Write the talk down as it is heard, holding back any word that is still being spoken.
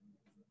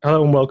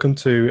Hello and welcome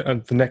to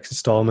the next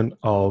instalment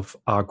of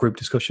our group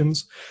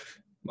discussions.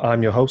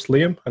 I'm your host,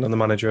 Liam, and I'm the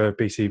manager of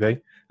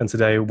BCB. And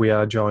today we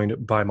are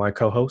joined by my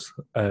co-host,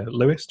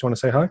 Lewis. Do you want to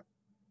say hi?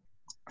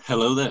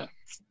 Hello there.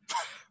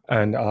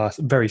 And our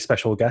very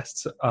special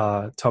guests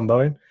are Tom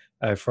Bowen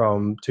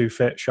from Too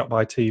Fit, Shot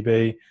by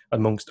TB,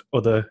 amongst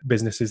other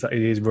businesses that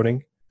he is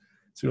running.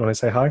 So you want to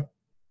say hi?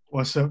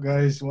 What's up,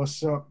 guys?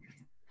 What's up?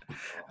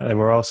 And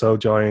we're also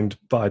joined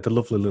by the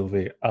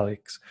lovely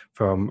Alex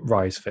from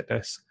Rise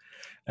Fitness.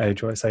 Do you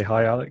want to say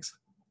hi, Alex?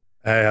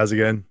 Hey, how's it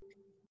going?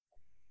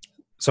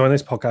 So in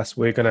this podcast,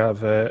 we're going to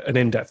have an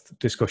in-depth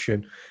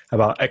discussion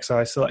about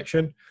exercise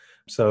selection.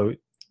 So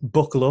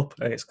buckle up,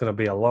 and it's going to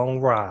be a long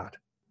ride.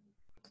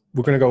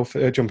 We're going to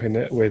go jump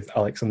in with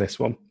Alex on this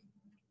one.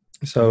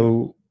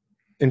 So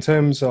in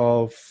terms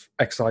of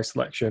exercise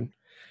selection,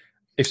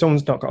 if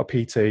someone's not got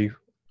a PT,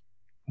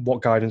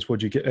 what guidance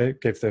would you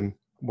give them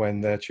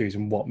when they're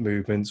choosing what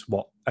movements,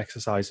 what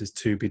exercises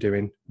to be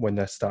doing when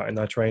they're starting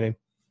their training?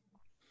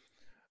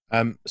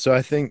 So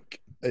I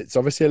think it's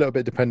obviously a little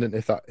bit dependent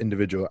if that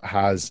individual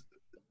has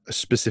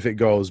specific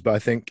goals, but I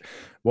think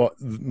what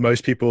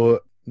most people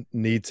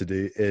need to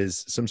do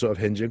is some sort of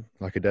hinging,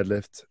 like a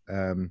deadlift,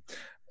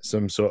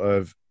 some sort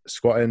of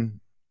squatting,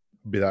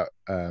 be that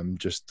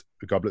just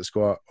a goblet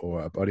squat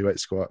or a bodyweight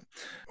squat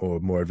or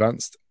more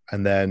advanced,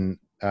 and then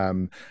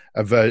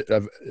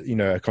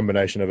a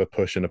combination of a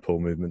push and a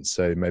pull movement.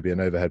 So maybe an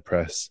overhead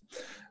press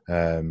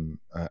and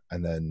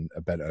then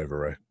a bent over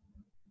row.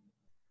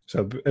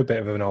 So a bit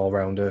of an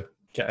all-rounder,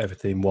 get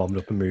everything warmed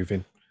up and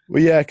moving.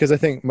 Well, yeah, because I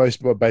think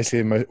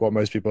what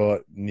most people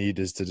need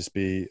is to just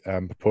be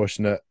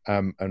proportionate.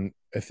 And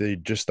if they're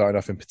just starting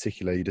off in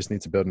particular, you just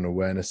need to build an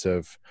awareness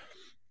of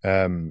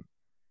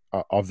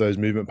those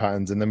movement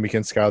patterns, and then we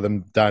can scale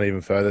them down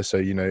even further. So,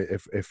 you know,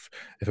 if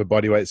a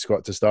bodyweight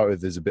squat to start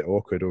with is a bit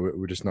awkward, or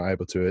we're just not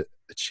able to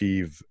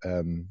achieve,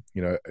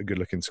 a good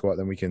looking squat,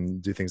 then we can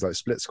do things like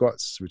split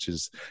squats, which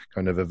is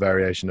kind of a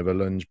variation of a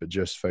lunge, but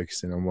just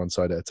focusing on one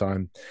side at a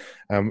time.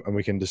 And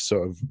we can just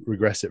sort of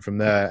regress it from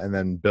there and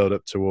then build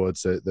up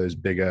towards those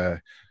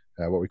bigger,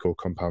 what we call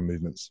compound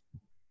movements.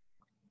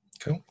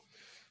 Cool.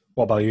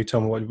 What about you,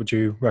 Tom? What would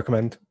you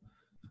recommend?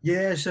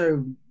 Yeah,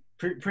 so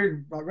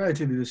pretty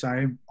relatively the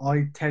same.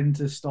 I tend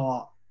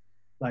to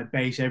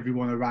base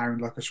everyone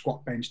around like a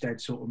squat, bench,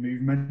 dead sort of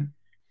movement.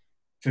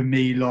 For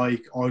me,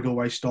 like I'd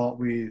always start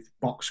with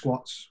box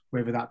squats,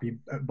 whether that be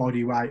at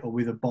body weight or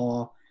with a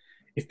bar.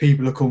 If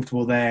people are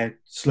comfortable there,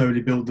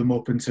 slowly build them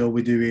up until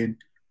we're doing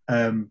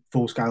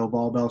full scale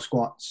barbell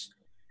squats.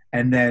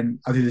 And then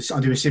I do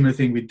a similar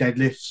thing with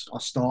deadlifts. I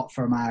start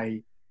from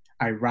a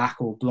rack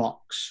or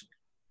blocks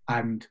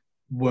and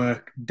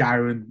work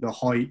down the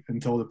height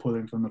until they're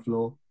pulling from the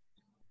floor.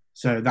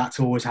 So that's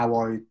always how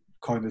I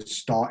kind of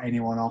start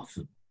anyone off.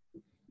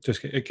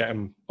 Just get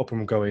them up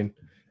and going.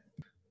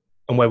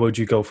 And where would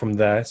you go from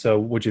there? So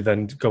would you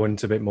then go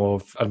into a bit more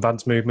of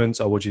advanced movements,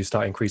 or would you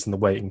start increasing the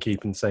weight and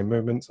keeping the same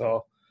movements,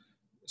 or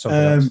something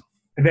else?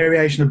 A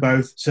variation of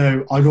both.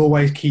 So I'd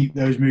always keep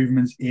those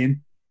movements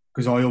in,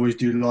 because I always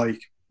do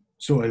like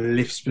sort of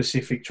lift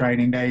specific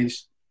training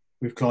days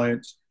with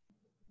clients.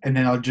 And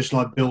then I'd just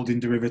like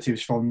building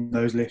derivatives from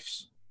those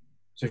lifts.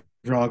 So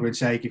for argument's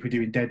sake, if we're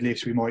doing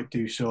deadlifts, we might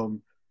do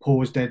some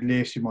pause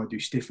deadlifts, we might do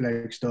stiff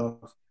leg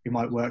stuff, we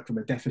might work from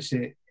a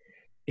deficit.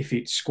 If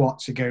it's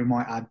squats, again, we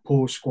might add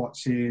pause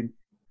squats in.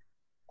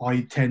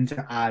 I tend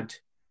to add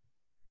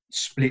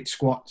split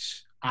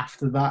squats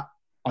after that.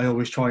 I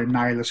always try and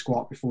nail a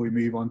squat before we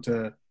move on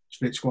to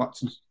split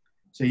squats.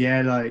 So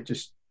yeah, like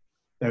just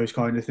those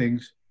kind of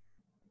things.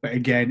 But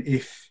again,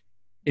 if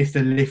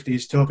the lift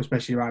is tough,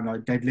 especially around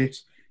like deadlifts,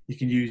 you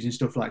can use in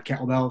stuff like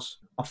kettlebells.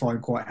 I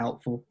find quite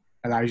helpful.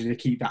 Allows you to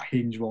keep that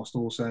hinge whilst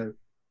also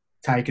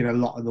taking a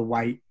lot of the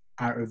weight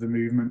out of the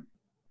movement.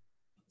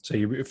 So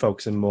you're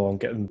focusing more on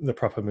getting the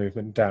proper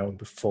movement down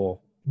before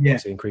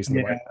increasing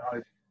the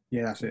weight.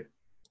 Yeah, that's it.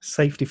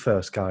 Safety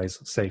first, guys.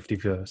 Safety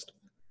first.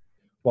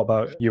 What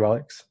about you,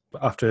 Alex?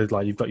 After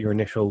you've got your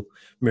initial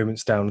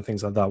movements down and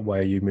things like that,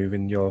 where are you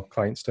moving your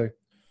clients to?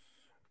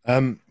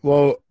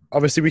 Well,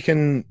 obviously we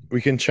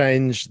can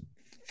change.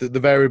 The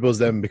variables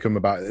then become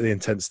about the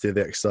intensity of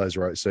the exercise,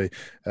 right? So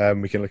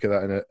we can look at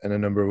that in a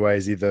number of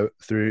ways, either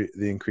through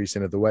the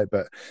increasing of the weight.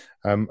 But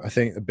I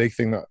think the big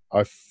thing that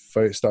I've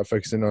started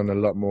focusing on a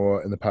lot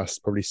more in the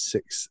past probably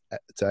 6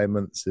 to 8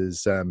 months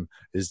is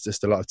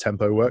just a lot of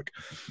tempo work.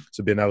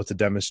 So being able to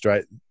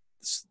demonstrate,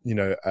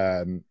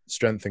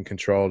 strength and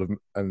control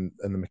and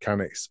the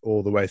mechanics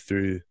all the way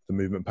through the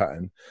movement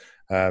pattern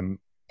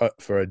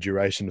for a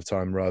duration of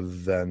time, rather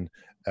than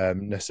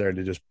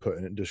necessarily just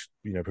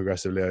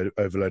progressively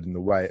overloading the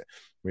weight.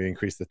 We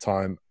increase the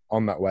time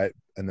on that weight,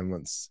 and then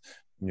once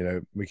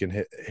we can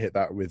hit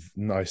that with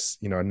a nice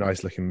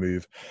looking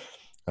move,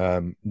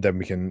 then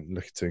we can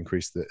look to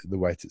increase the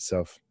weight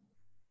itself.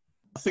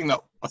 I think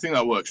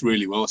that works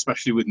really well,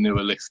 especially with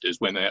newer lifters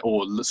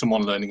or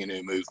someone learning a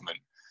new movement,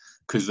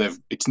 because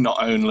it's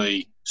not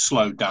only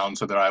slowed down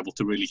so they're able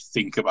to really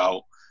think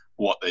about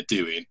what they're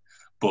doing,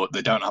 but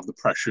they don't have the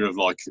pressure of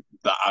like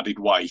that added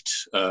weight.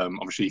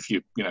 Obviously,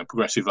 if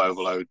progressive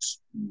overload's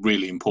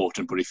really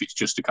important, but if it's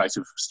just a case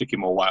of sticking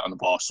more weight on the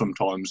bar,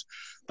 sometimes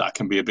that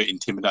can be a bit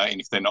intimidating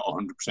if they're not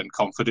 100%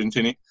 confident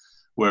in it.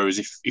 Whereas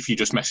if you're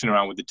just messing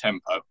around with the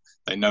tempo,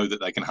 they know that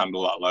they can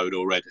handle that load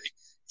already.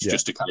 It's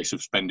just a case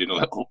of spending a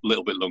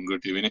little bit longer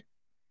doing it.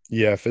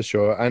 Yeah, for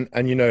sure. And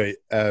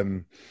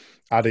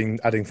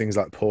adding things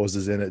like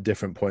pauses in at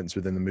different points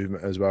within the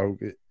movement as well.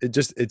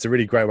 It's a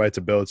really great way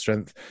to build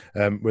strength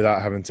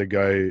without having to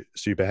go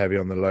super heavy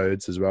on the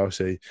loads as well.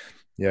 So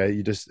yeah,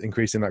 you're just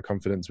increasing that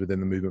confidence within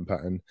the movement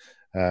pattern.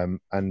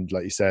 And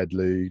like you said,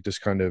 Lou,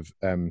 just kind of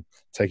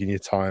taking your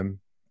time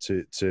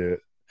to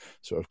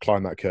sort of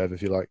climb that curve,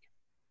 if you like.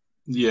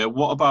 Yeah.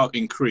 What about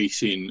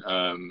increasing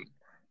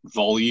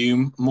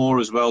volume more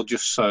as well?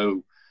 Just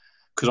so,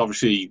 because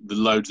obviously the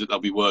loads that they'll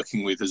be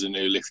working with as a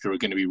new lifter are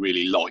going to be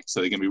really light,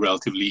 so they're going to be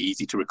relatively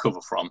easy to recover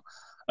from.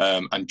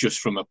 And just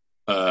from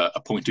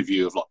a point of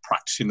view of like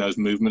practicing those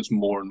movements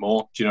more and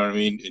more, do you know what I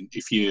mean? And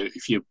if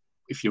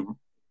you're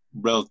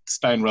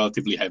staying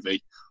relatively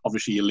heavy,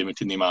 obviously you're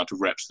limiting the amount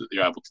of reps that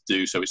you're able to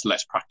do, so it's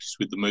less practice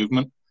with the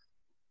movement.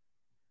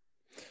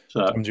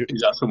 So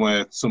is that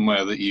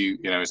somewhere that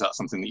is that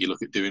something that you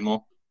look at doing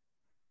more?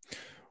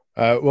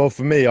 Well,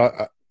 for me,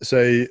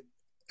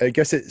 I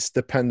guess it's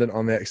dependent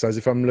on the exercise.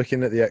 If I'm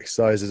looking at the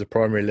exercise as a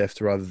primary lift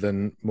rather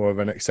than more of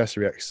an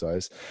accessory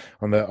exercise,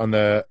 on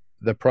the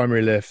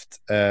primary lift,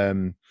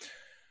 I'm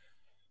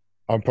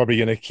probably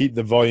going to keep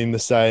the volume the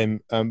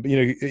same.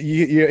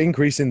 You're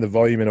increasing the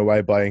volume in a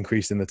way by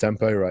increasing the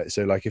tempo, right?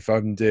 So like if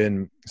I'm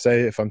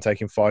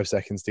taking 5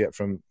 seconds to get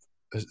from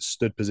a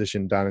stood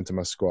position down into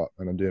my squat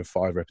and I'm doing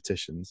 5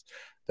 repetitions,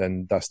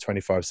 then that's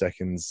 25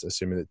 seconds,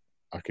 assuming that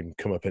I can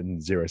come up in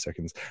 0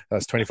 seconds.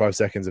 That's 25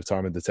 seconds of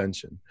time and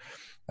detention.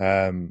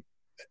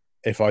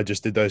 If I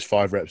just did those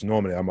 5 reps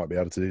normally, I might be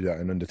able to do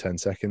that in under 10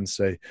 seconds.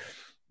 So,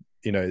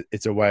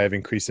 it's a way of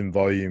increasing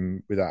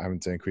volume without having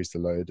to increase the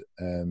load.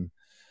 And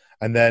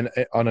then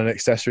on an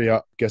accessory,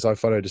 I guess I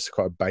follow just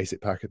quite a basic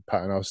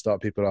pattern. I'll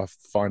start people off,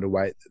 find a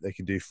weight that they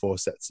can do 4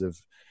 sets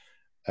of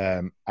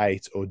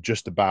 8 or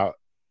just about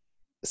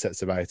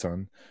sets of 8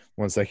 on.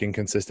 Once they can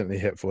consistently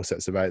hit 4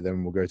 sets of 8,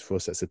 then we'll go to 4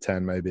 sets of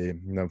 10 maybe,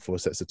 and then 4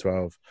 sets of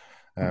 12.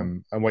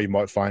 And what you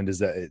might find is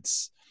that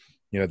it's,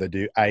 they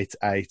do 8,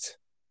 8,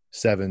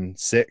 7,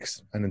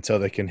 6, and until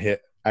they can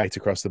hit 8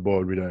 across the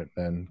board, we don't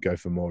then go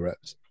for more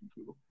reps.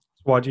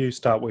 Why do you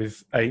start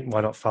with 8?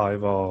 Why not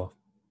 5 or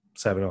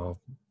 7 or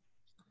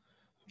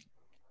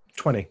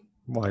 20?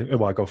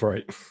 Why go for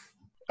 8?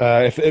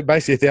 If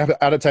the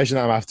adaptation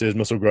that I'm after is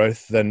muscle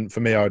growth, then for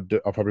me, I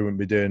probably wouldn't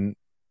be doing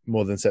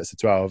more than sets of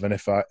 12. And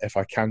if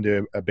I can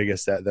do a bigger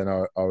set, then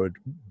I would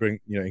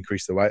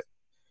increase the weight.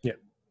 Yeah.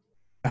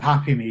 A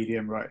happy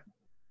medium, right?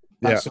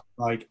 That's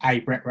like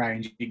 8 rep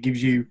range. It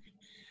gives you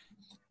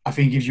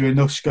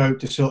enough scope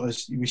to sort of,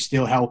 we're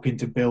still helping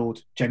to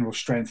build general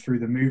strength through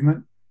the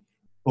movement,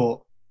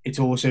 but it's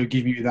also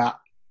giving you that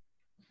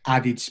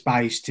added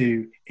space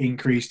to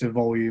increase the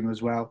volume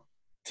as well,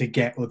 to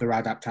get other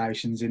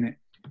adaptations in it.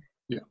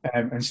 Yeah.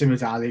 And similar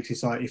to Alex,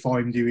 it's like if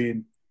I'm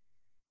doing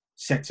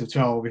sets of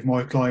 12, if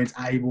my client's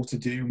able to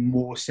do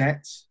more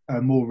reps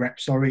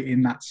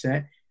in that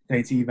set, then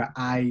it's either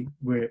A,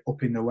 we're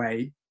upping the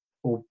weight,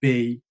 or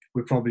B,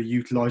 we're probably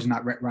utilising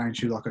that rep range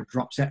through like a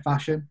drop set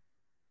fashion.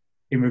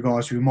 In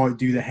regards to, we might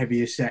do the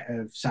heavier set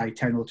of say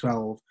 10 or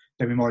 12,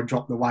 then we might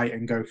drop the weight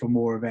and go for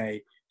more of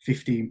a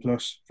 15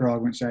 plus, for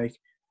argument's sake.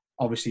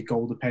 Obviously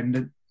goal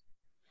dependent.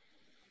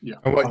 Yeah.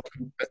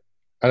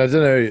 And I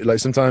don't know, like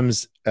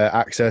sometimes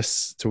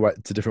access to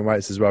different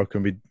weights as well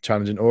can be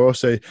challenging, or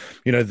also,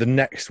 the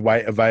next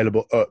weight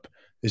available up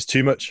is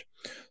too much.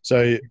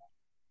 So,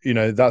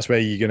 that's where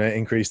you're going to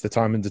increase the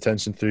time and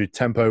detention through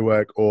tempo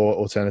work, or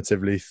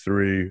alternatively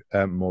through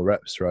more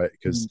reps, right?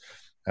 Because,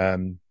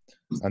 and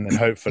then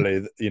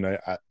hopefully,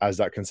 as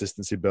that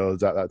consistency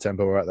builds at that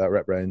tempo or at that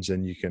rep range,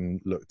 then you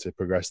can look to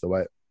progress the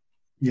weight.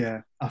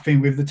 Yeah, I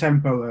think with the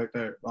tempo work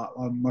though,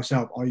 like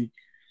myself, I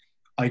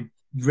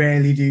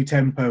rarely do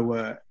tempo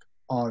work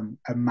on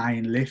a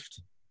main lift,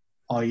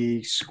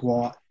 i.e.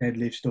 squat,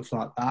 deadlift, stuff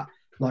like that.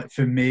 Like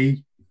for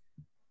me,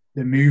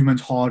 the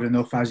movement's hard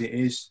enough as it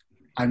is.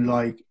 And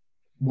like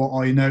what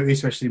I know,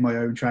 especially in my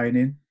own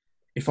training,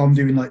 if I'm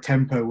doing like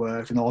tempo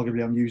work and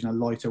arguably I'm using a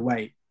lighter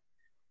weight,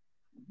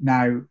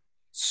 now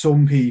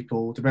some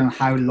people, depending on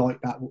how light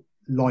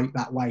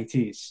that weight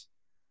is,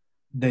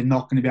 they're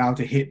not going to be able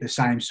to hit the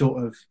same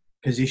sort of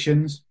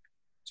positions,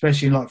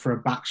 especially like for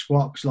a back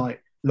squat. Because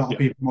like a lot of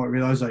people might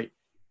realise, like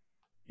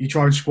you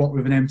try and squat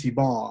with an empty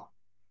bar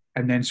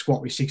and then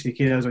squat with 60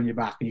 kilos on your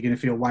back, and you're going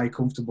to feel way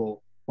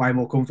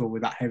more comfortable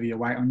with that heavier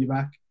weight on your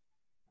back.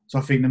 So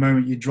I think the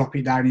moment you drop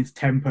it down into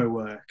tempo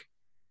work,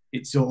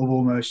 it sort of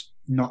almost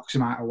knocks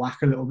them out of whack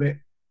a little bit.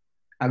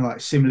 And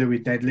like similar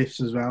with deadlifts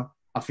as well,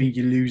 I think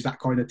you lose that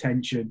kind of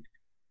tension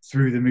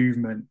through the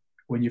movement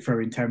when you're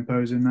throwing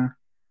tempos in there.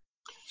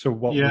 So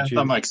what would you...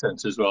 that makes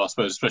sense as well, I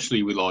suppose,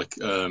 especially with like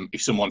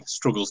if someone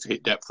struggles to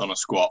hit depth on a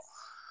squat,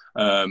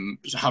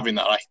 having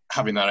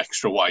that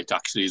extra weight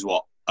actually is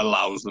what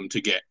allows them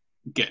to get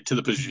to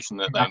the position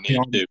that they Exactly.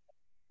 need to.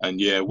 And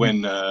yeah,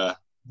 when Was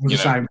you the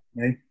know, same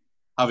with me.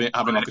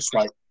 having like a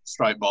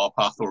straight bar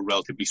path or a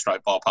relatively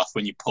straight bar path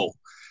when you pull,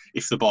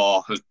 if the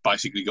bar has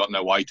basically got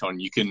no weight on,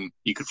 you can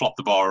flop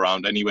the bar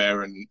around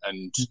anywhere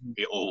and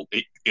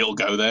it'll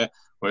go there.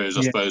 Whereas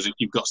I suppose if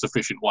you've got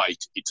sufficient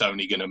weight, it's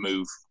only going to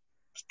move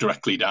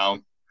directly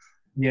down.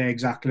 Yeah,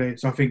 exactly.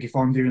 So I think if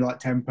I'm doing like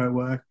tempo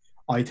work,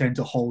 I tend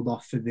to hold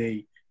off for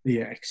the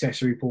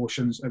accessory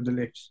portions of the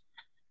lifts.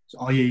 So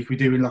i.e. if we're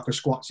doing like a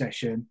squat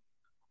session,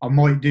 I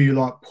might do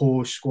like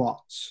pause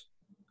squats,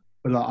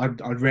 but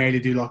like I'd rarely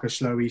do like a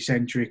slow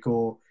eccentric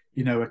or,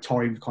 you know, a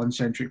timed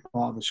concentric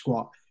part of the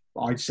squat.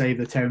 But I'd save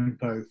the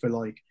tempo for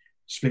like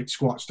split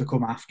squats to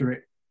come after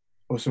it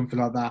or something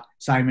like that.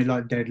 Same with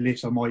like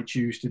deadlifts, I might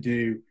choose to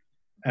do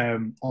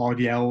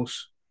RDLs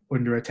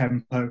under a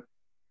tempo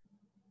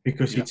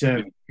because it's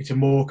a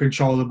more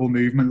controllable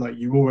movement. Like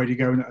you're already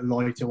going at a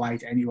lighter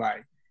weight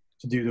anyway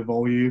to do the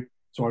volume.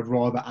 So I'd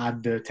rather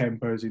add the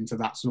tempos into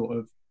that sort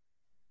of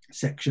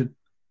section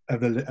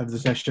of the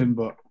session.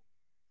 But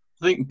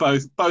I think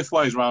both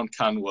ways around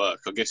can work.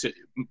 I guess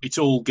it's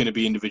all going to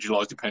be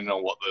individualized depending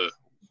on what the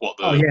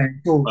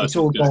it's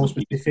all goal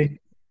specific,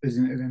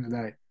 isn't it? At the end of the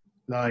day,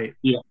 like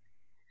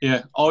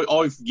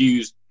I've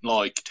used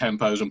like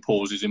tempos and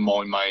pauses in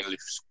my main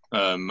lifts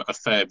a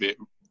fair bit,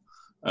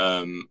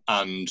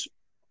 and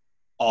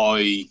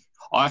I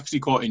actually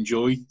quite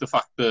enjoy the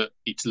fact that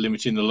it's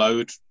limiting the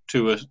load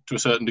to a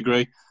certain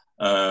degree.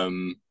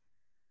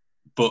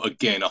 But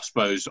again, I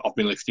suppose I've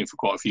been lifting for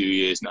quite a few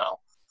years now,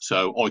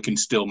 so I can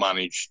still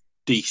manage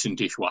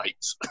decent-ish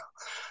weights,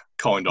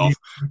 kind of.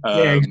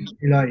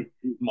 Exactly. Like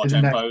my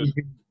tempos.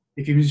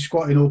 If you've been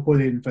squatting or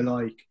pulling for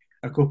like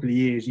a couple of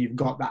years, you've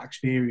got that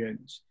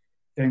experience,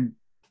 then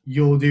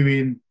you're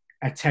doing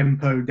a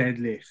tempo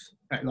deadlift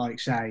at like,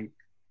 say,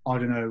 I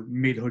don't know,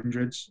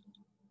 mid-hundreds.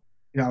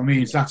 You know what I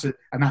mean? So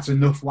that's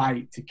enough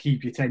weight to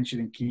keep your tension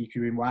and keep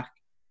you in whack.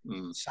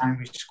 Same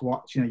with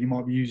squats, you know, you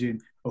might be using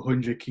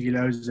 100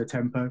 kilos as a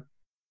tempo.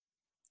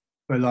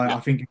 But like, I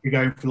think if you're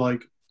going for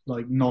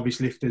like novice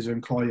lifters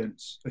and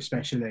clients,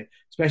 especially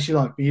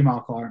like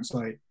female clients,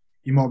 like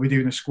you might be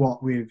doing a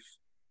squat with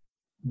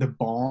the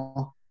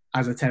bar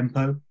as a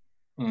tempo.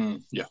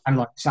 And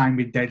like same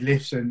with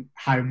deadlifts, and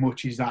how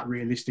much is that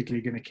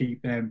realistically going to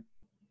keep them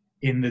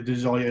in the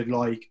desired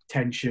like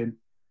tension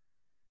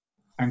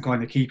and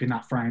kind of keeping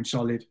that frame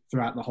solid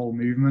throughout the whole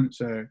movement.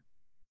 So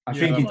I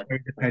think it's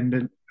very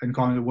dependent and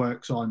kind of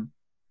works on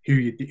who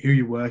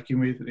you're working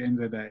with at the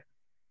end of the day.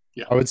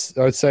 Yeah, I would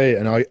say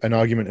an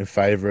argument in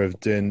favour of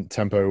doing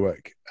tempo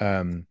work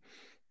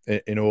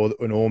in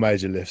all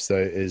major lifts though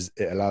is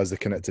it allows the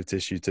connective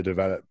tissue to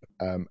develop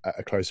at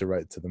a closer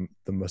rate to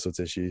the muscle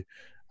tissue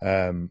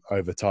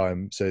over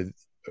time. So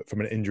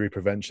from an injury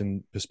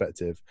prevention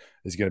perspective,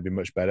 is going to be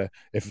much better.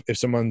 If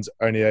someone's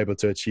only able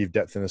to achieve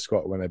depth in a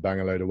squat when they bang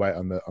a load of weight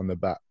on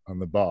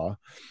the bar,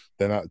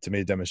 then that to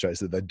me demonstrates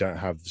that they don't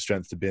have the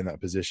strength to be in that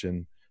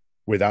position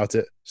without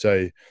it.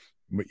 So,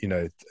 you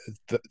know,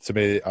 to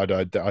me,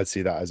 I'd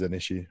see that as an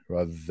issue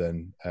rather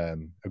than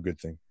a good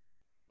thing.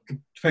 It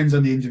depends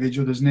on the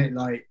individual, doesn't it?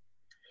 Like,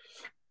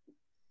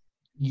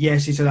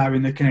 yes, it's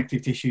allowing the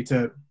connective tissue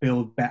to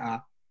build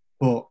better,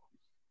 but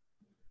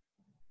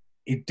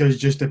it does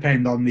just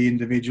depend on the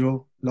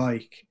individual.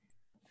 Like,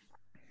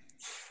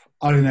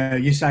 I don't know,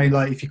 you're saying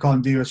like if you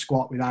can't do a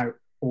squat without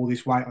all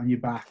this weight on your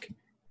back,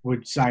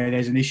 would say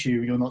there's an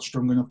issue, you're not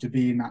strong enough to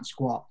be in that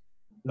squat.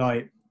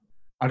 Like,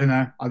 I don't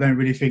know, I don't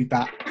really think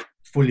that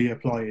fully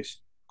applies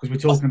because we're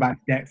talking about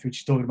depth, which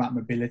is talking about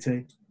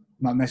mobility,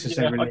 not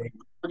necessarily.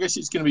 I guess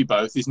it's going to be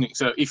both, isn't it?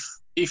 So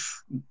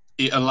if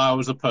it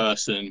allows a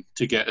person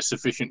to get a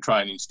sufficient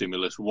training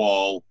stimulus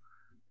while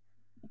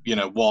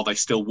they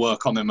still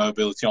work on their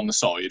mobility on the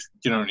side,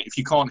 you know, if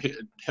you can't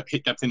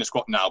hit depth in a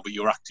squat now, but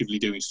you're actively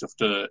doing stuff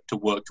to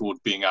work towards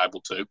being able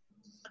to,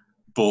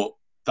 but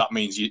that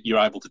means you're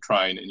able to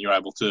train and you're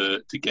able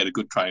to get a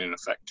good training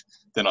effect,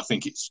 then I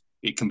think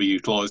it can be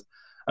utilised.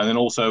 And then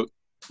also,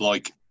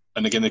 like,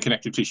 and again, the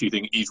connective tissue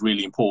thing is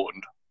really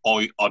important.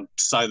 I'd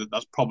say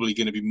that's probably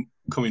going to be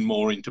coming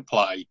more into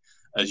play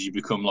as you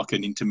become like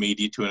an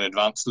intermediate to an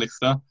advanced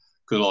lifter.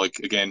 Because, like,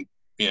 again,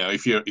 you know,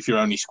 if you're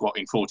only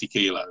squatting 40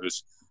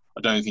 kilos,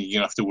 I don't think you're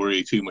gonna have to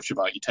worry too much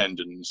about your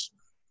tendons.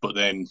 But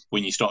then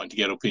when you're starting to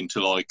get up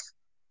into like,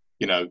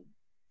 you know,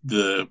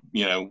 the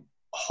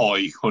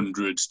high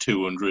hundreds,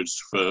 200s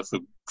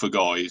for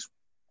guys,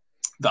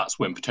 that's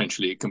when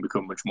potentially it can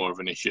become much more of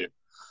an issue.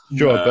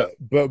 Sure,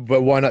 but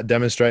why not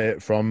demonstrate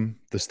it from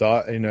the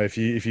start? You know, if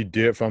you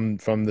do it from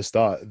the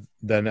start,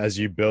 then as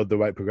you build the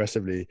weight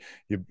progressively,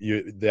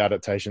 the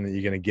adaptation that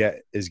you're going to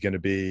get is going to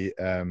be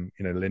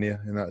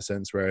linear in that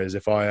sense. Whereas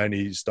if I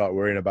only start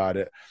worrying about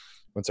it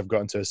once I've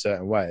gotten to a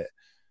certain weight,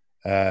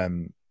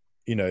 the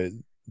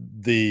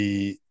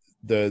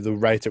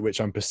rate at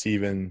which I'm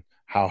perceiving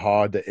how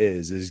hard it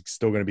is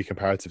still going to be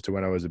comparative to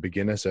when I was a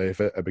beginner. So if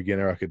a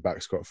beginner, I could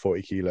back squat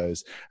 40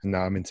 kilos and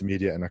now I'm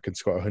intermediate and I can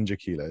squat 100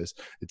 kilos,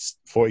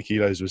 40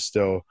 kilos was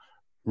still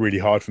really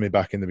hard for me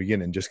back in the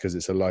beginning just because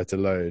it's a lighter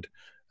load.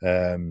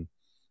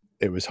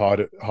 it was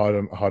hard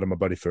on my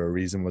body for a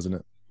reason, wasn't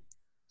it?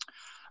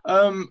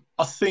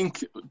 I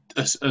think,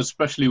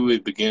 especially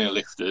with beginner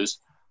lifters,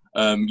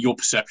 your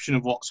perception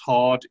of what's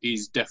hard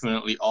is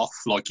definitely off.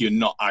 Like, you're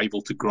not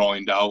able to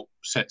grind out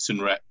sets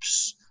and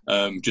reps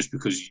just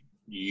because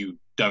you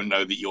don't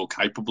know that you're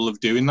capable of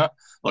doing that.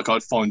 Like,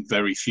 I'd find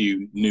very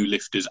few new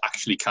lifters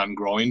actually can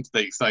grind.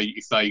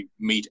 If they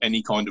meet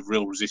any kind of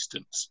real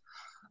resistance,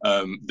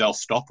 they'll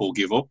stop or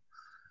give up.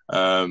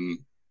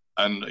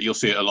 And you'll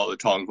see it a lot of the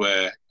times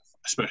where,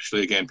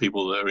 especially again,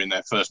 people that are in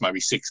their first maybe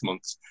 6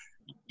 months,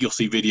 you'll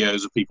see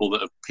videos of people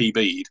that have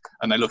PB'd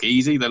and they look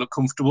easy, they look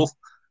comfortable.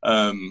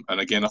 And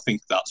again, I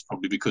think that's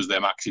probably because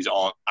their maxes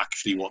aren't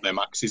actually what their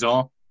maxes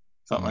are.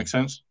 If that makes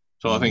sense.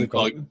 So I think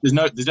like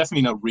there's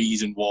definitely no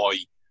reason why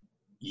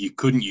you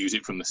couldn't use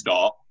it from the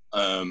start.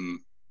 And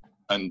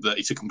that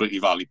it's a completely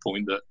valid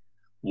point that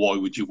why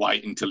would you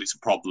wait until it's a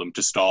problem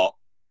to start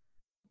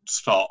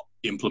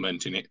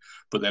implementing it?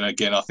 But then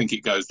again, I think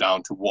it goes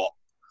down to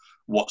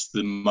what's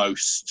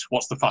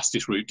the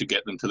fastest route to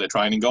get them to their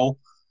training goal.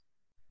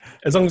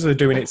 As long as they're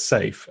doing it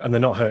safe and they're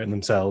not hurting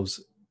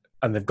themselves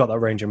and they've got that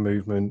range of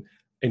movement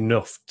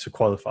enough to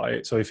qualify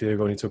it. So if they're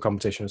going into a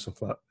competition or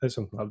something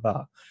like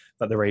that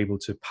they're able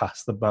to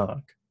pass the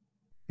mark,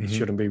 it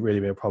shouldn't really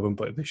be a problem,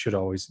 but they should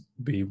always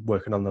be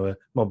working on the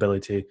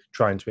mobility,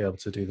 trying to be able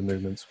to do the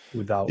movements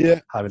without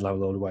having low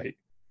load of weight.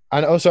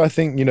 And also I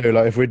think,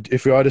 like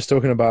if we are just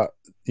talking about,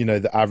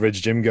 the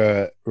average gym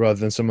goer rather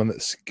than someone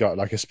that's got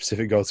like a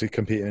specific goal to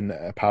compete in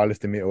a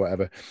powerlifting meet or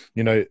whatever,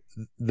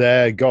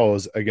 their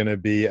goals are going to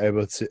be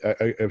able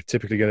to, are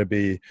typically going to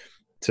be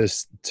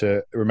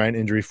to remain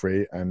injury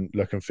free and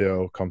look and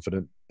feel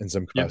confident in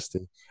some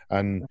capacity.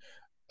 And,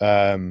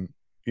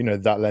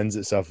 that lends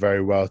itself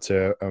very well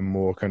to a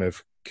more kind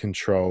of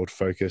controlled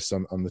focus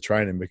on the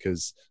training,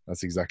 because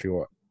that's exactly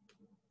what,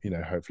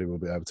 hopefully we'll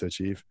be able to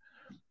achieve.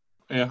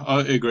 Yeah,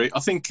 I agree. I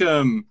think,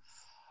 in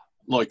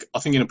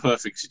a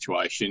perfect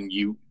situation,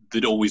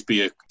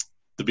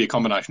 there'd be a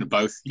combination of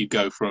both. You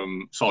go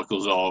from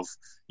cycles of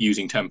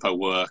using tempo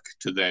work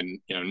to then,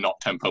 not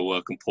tempo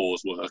work and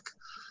pause work.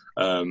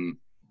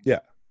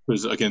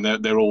 Because again,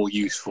 they're all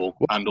useful,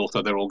 and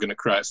also they're all going to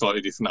create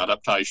slightly different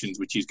adaptations,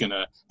 which is going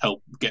to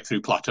help get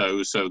through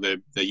plateaus. So they're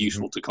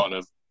useful to kind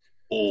of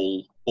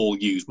all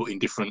use, but in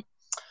different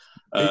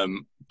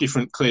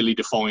clearly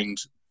defined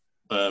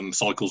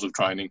cycles of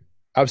training.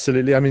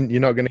 Absolutely. I mean, you're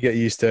not going to get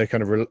used to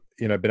kind of,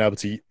 being able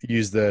to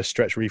use the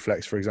stretch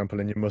reflex, for example,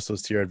 in your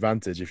muscles to your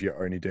advantage if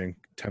you're only doing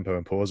tempo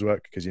and pause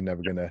work, because you're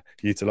never going to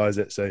utilize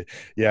it. So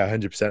yeah,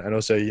 100%. And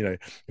also,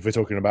 if we're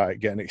talking about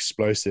getting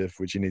explosive,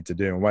 which you need to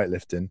do in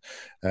weightlifting,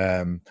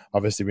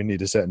 obviously we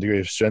need a certain degree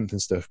of strength and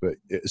stuff, but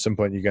at some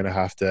point you're going to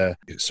have to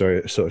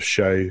sort of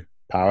show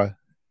power,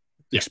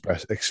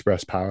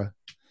 express power.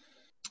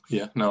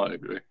 Yeah, no, I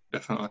agree.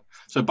 Definitely.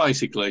 So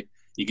basically,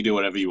 you can do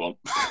whatever you want.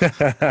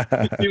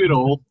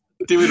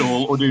 Do it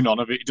all or do none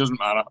of it. It doesn't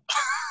matter.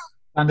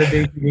 And a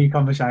DTV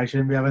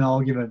conversation, we have an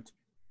argument.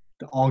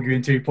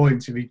 Arguing 2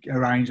 points if we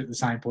arrange at the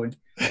same point.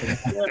 Yeah,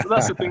 but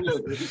that's the thing.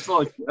 It's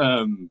like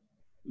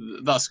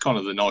that's kind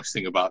of the nice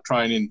thing about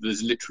training.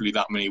 There's literally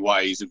that many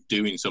ways of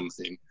doing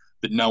something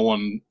that no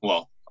one.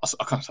 Well,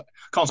 I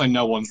can't say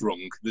no one's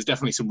wrong. There's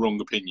definitely some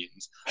wrong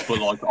opinions, but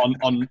like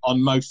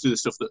on most of the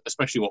stuff that,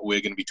 especially what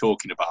we're going to be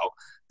talking about,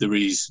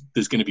 there's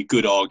going to be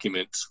good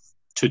arguments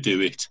to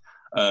do it.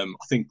 I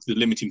think the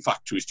limiting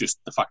factor is just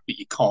the fact that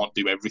you can't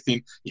do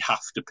everything. You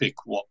have to pick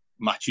what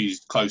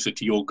matches closer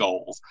to your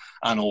goals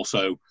and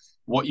also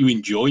what you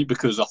enjoy,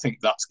 because I think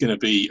that's going to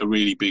be a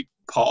really big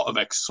part of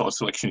exercise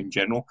selection in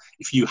general.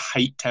 If you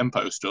hate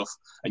tempo stuff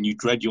and you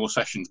dread your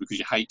sessions because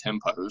you hate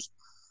tempos,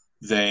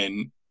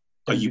 then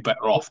are you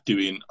better off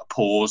doing a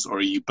pause, or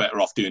are you better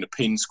off doing a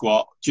pin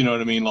squat? Do you know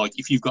what I mean? Like,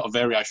 if you've got a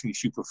variation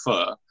which you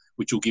prefer,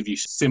 which will give you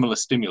similar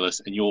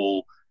stimulus, and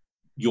you're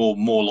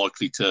more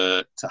likely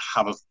to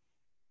have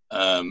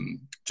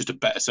just a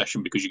better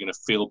session because you're going to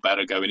feel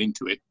better going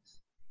into it,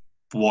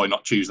 why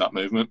not choose that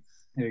movement?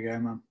 There you go,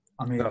 man.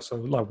 I mean, that's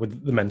like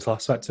with the mental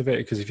aspect of it,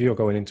 because if you're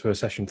going into a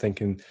session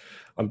thinking,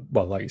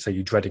 well, like you say,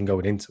 you're dreading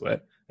going into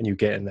it, and you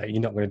get in there,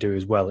 you're not going to do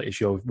as well as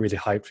you're really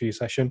hyped for your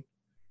session.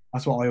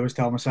 That's what I always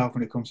tell myself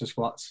when it comes to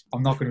squats.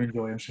 I'm not going to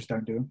enjoy them, just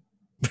don't do them.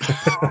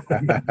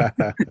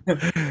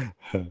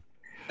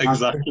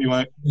 Exactly,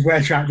 mate.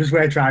 Just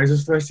wear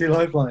trousers the rest of your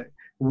life, like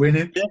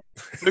winning. Yeah.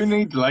 Who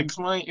needs legs,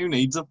 mate? Who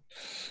needs them?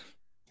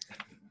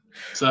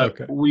 So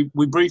we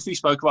briefly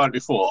spoke about it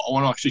before. I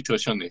want to actually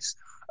touch on this.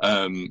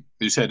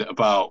 You said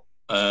about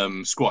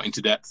squatting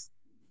to depth,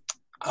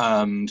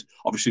 and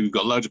obviously we've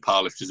got loads of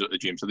powerlifters at the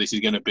gym, so this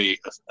is going to be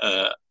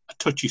a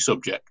touchy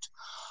subject.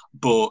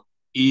 But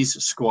is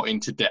squatting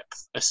to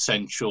depth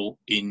essential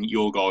in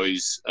your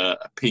guys'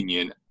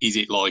 opinion? Is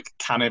it like,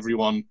 can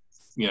everyone,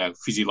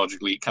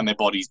 physiologically, can their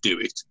bodies do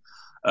it?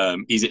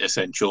 Is it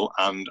essential?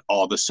 And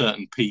are there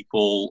certain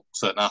people,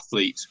 certain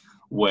athletes,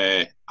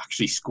 where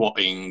actually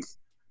squatting,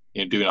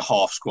 doing a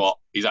half squat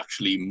is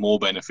actually more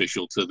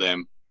beneficial to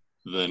them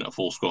than a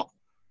full squat?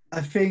 I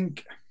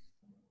think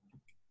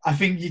I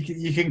think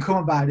you can come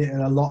about it at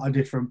a lot of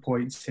different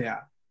points here.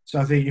 So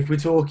I think if we're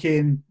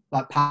talking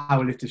like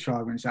powerlifters, for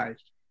argument's sake,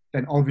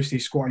 then obviously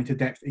squatting to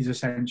depth is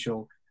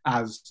essential,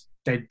 as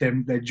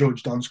they're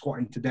judged on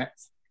squatting to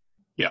depth.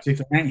 Yeah. So if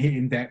they ain't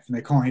hitting depth and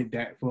they can't hit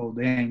depth, well,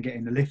 they ain't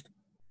getting the lift.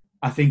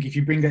 I think if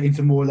you bring that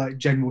into more like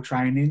general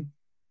training,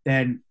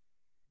 then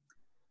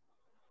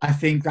I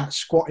think that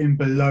squatting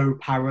below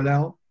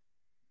parallel,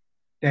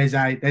 there's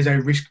a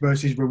risk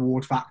versus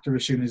reward factor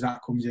as soon as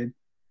that comes in.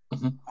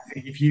 Mm-hmm. I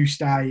think if you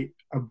stay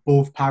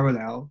above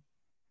parallel,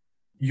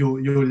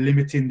 you're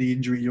limiting the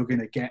injury you're going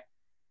to get.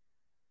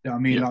 You know what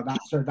I mean? Yeah.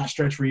 Like that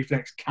stretch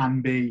reflex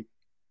can be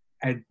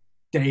a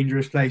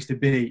dangerous place to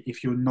be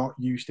if you're not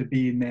used to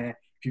being there,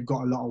 if you've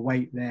got a lot of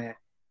weight there.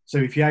 So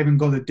if you haven't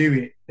got to do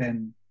it,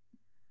 then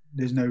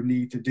there's no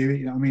need to do it.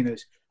 You know what I mean?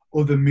 There's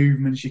other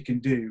movements you can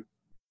do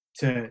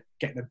to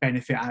get the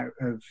benefit out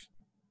of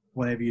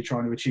whatever you're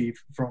trying to achieve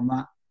from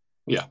that.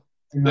 Yeah.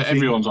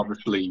 Everyone's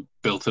obviously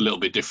built a little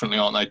bit differently,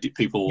 aren't they?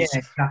 People's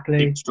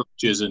hip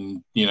structures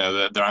and, you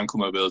know, their ankle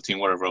mobility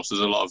and whatever else. There's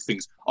a lot of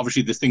things.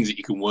 Obviously, there's things that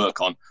you can work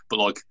on, but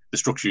like the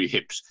structure of your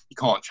hips, you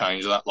can't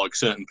change that. Like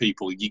certain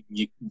people,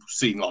 you've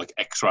seen like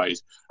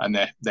X-rays and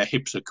their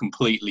hips are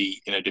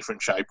completely in a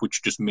different shape,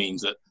 which just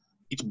means that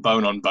it's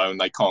bone on bone.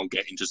 They can't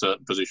get into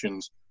certain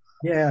positions.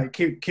 Yeah,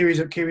 Kiri's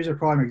a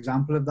prime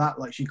example of that.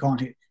 Like she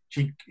can't hit.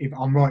 If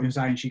I'm right in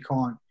saying she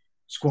can't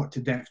squat to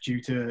depth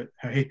due to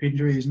her hip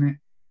injury, isn't it?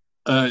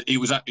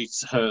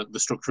 It's the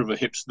structure of her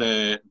hips.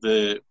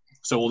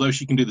 So although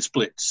she can do the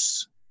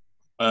splits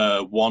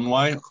one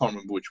way, I can't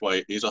remember which way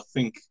it is. I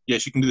think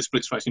she can do the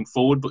splits facing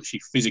forward, but she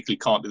physically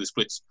can't do the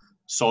splits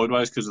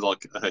sideways because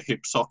like her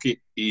hip socket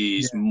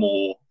is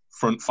more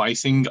front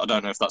facing. I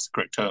don't know if that's the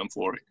correct term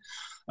for it,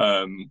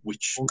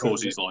 which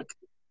causes like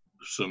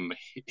some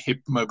hip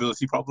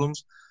mobility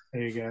problems.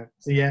 There you go.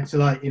 So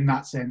like in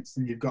that sense,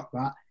 then you've got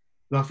that.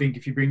 But I think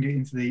if you bring it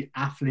into the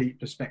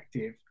athlete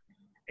perspective,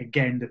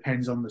 again,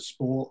 depends on the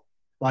sport.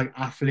 Like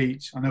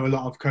athletes, I know a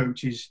lot of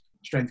coaches,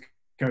 strength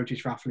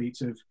coaches for athletes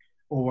have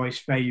always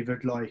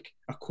favoured like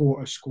a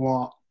quarter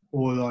squat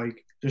or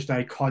like just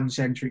a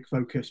concentric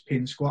focus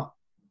pin squat.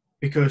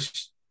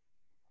 Because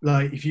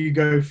like if you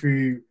go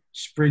through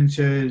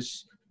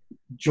sprinters,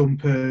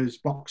 jumpers,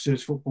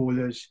 boxers,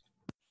 footballers,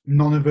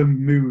 none of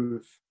them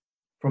move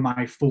from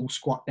a full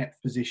squat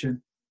depth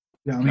position.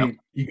 You know what I mean?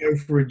 You go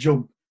for a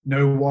jump,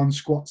 no one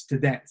squats to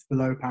depth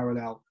below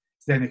parallel,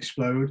 then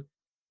explode.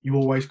 You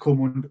always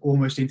come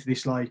almost into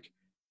this like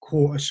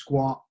quarter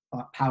squat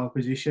power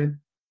position.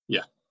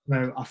 Yeah.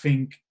 So I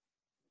think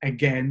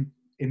again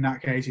in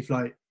that case, if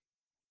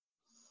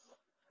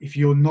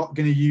you're not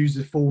going to use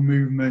the full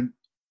movement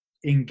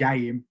in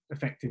game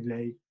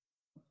effectively,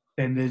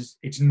 then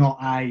it's not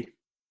a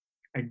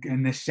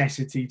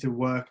necessity to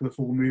work the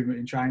full movement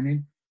in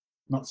training.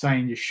 I'm not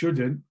saying you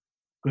shouldn't,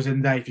 because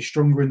then if you're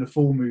stronger in the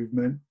full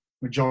movement,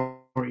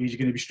 majority is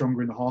going to be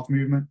stronger in the half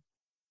movement.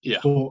 Yeah.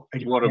 But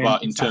again, what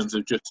about in terms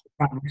of just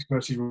risk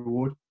versus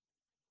reward?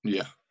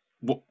 Yeah.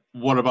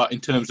 What about in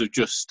terms of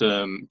just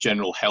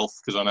general health?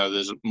 Because I know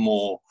there's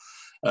more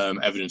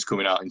evidence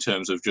coming out in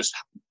terms of just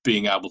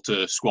being able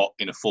to squat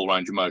in a full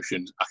range of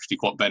motion, actually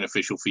quite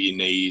beneficial for your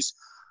knees.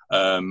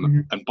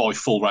 And by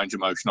full range of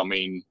motion, I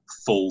mean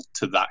full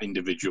to that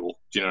individual.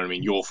 Do you know what I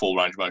mean? Your full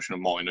range of motion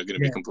and mine are going to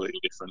be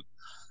completely different.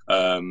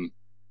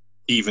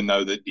 Even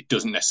though that it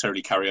doesn't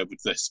necessarily carry over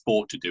to their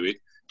sport to do it,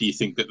 do you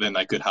think that then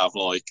they could have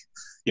like,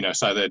 you know,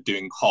 say they're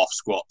doing half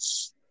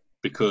squats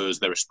because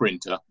they're a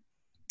sprinter,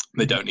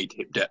 they don't need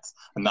hip depth,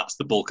 and that's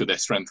the bulk of their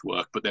strength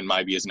work, but then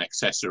maybe as an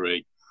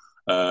accessory,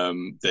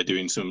 they're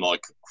doing some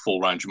like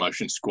full range of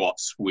motion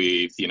squats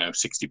with, you know,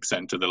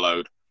 60% of the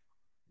load.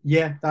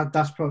 Yeah,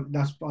 that's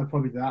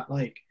probably that.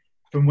 Like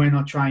from when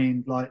I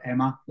trained like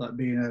Emma, like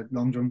being a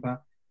long jumper,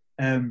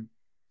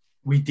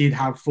 we did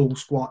have full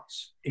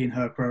squats in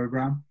her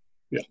program.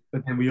 Yeah.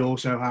 But then we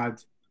also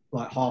had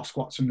like half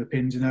squats from the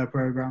pins in her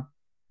program.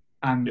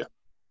 And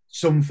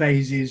some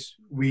phases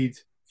we'd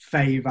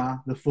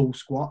favour the full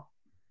squat,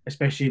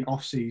 especially in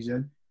off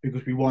season,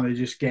 because we want to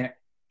just get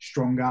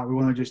stronger. We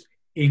want to just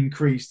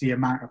increase the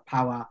amount of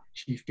power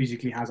she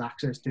physically has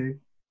access to.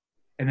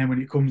 And then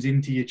when it comes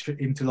into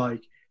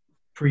like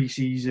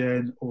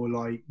pre-season or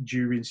like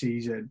during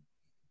season,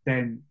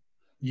 then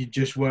you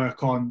just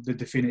work on the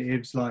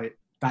definitives. Like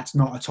that's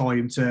not a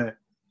time to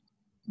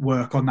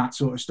work on that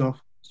sort of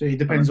stuff. So it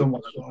depends on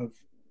what sort of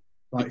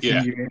like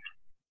thing you're in.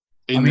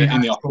 In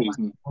the off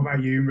season. What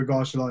about you in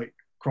regards to like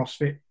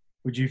CrossFit?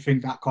 Would you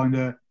think that kind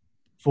of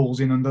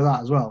falls in under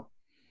that as well?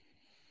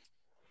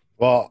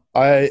 Well,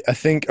 I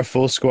think a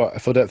full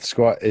depth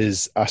squat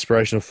is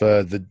aspirational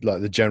for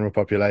the general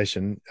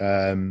population.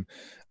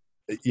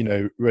 You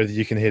know, whether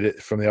you can hit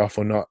it from the off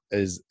or not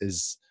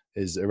is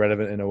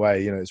irrelevant in a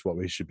way. You know, it's what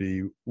we should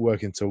be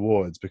working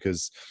towards,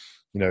 because,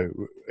 you know,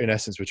 in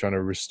essence, we're trying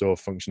to restore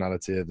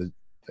functionality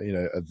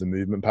of the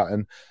movement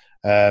pattern.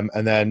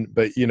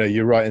 But you know,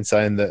 you're right in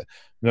saying that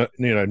not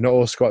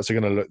all squats are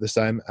going to look the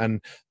same.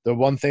 And the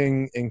one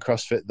thing in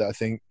CrossFit that I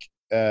think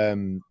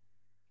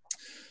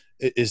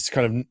is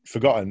kind of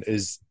forgotten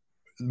is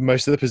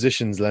most of the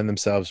positions lend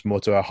themselves more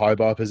to a high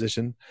bar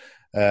position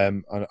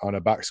on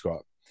a back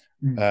squat.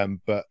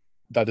 But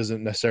that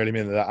doesn't necessarily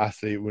mean that that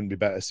athlete wouldn't be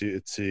better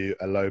suited to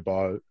a low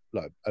bar,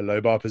 like a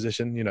low bar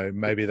position. You know,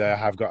 maybe they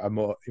have got a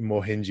more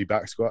hingy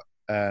back squat,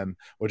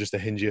 or just a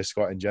hingier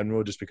squat in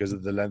general, just because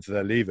of the length of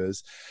their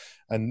levers,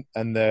 and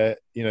they're,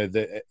 you know,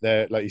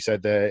 they're like you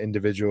said, their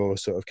individual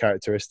sort of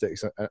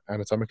characteristics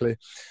anatomically.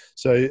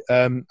 So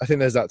I think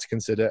there's that to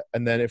consider.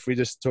 And then if we're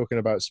just talking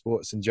about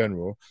sports in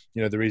general,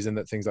 you know, the reason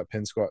that things like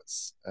pin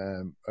squats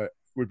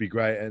would be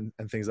great and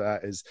things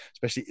like that is,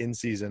 especially in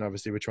season,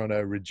 obviously we're trying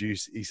to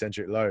reduce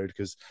eccentric load,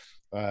 because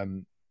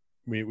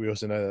we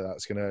also know that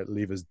that's going to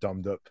leave us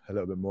dommed up a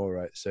little bit more,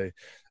 right? So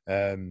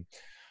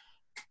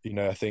you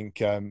know, I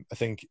think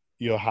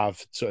you'll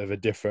have sort of a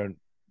different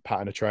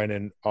pattern of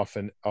training off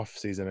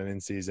season and in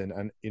season,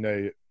 and you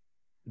know,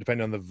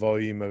 depending on the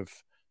volume of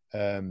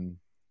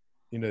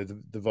you know,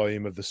 the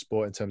volume of the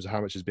sport in terms of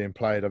how much is being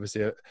played,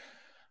 obviously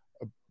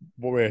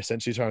what we're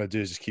essentially trying to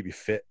do is just keep you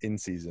fit in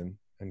season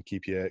and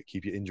keep you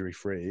injury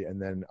free,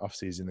 and then off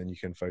season, then you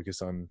can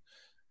focus on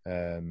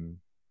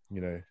you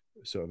know,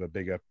 sort of a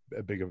bigger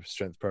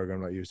strength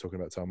program like you was talking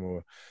about, Tom,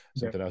 or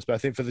something else. But I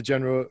think for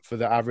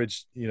the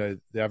average, you know,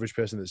 the average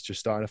person that's just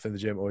starting off in the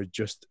gym or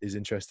just is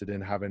interested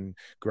in having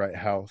great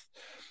health,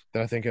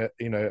 then I think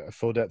you know, a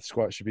full depth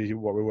squat should be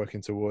what we're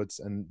working towards,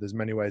 and there's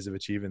many ways of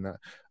achieving that.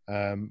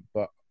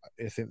 But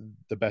I think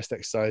the best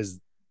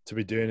exercise to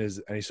be doing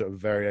is any sort of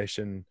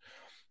variation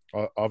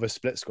of a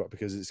split squat,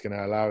 because it's going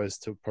to allow us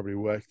to probably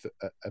work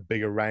a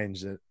bigger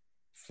range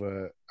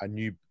for a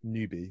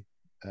newbie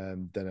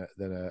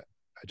than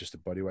just a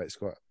bodyweight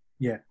squat.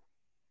 Yeah.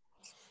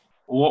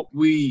 What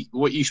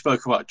you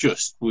spoke about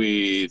just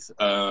with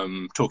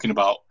talking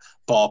about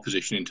bar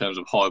position in terms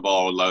of high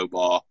bar or low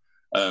bar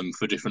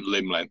for different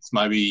limb lengths.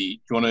 Maybe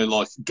do you want to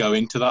like go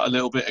into that a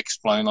little bit?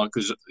 Explain, like,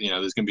 because you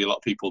know, there's going to be a lot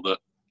of people that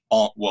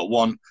aren't, well,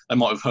 one, they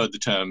might have heard the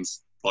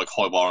terms like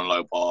high bar and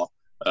low bar,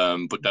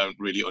 but don't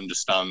really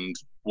understand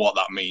what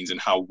that means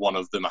and how one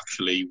of them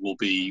actually will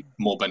be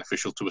more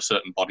beneficial to a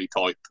certain body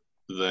type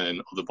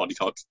than other body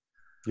types.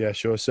 Yeah,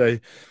 sure. So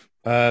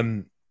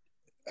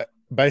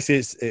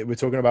basically we're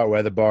talking about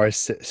where the bar is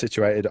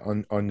situated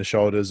on the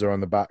shoulders or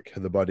on the back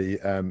of the body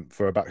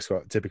for a back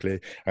squat typically.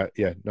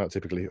 Not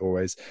typically,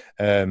 always.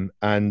 And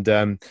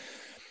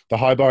the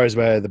high bar is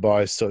where the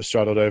bar is sort of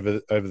straddled over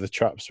the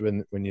traps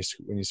when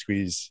you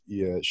squeeze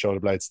your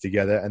shoulder blades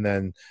together, and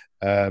then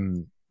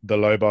the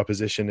low bar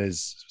position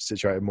is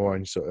situated more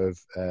on sort of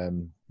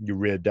your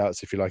rear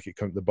delts, if you like.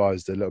 The bar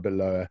is a little bit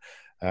lower,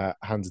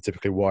 hands are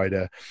typically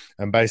wider,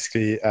 and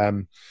basically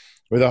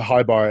with a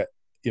high bar,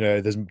 you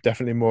know, there's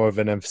definitely more of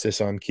an emphasis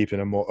on keeping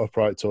a more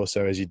upright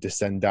torso as you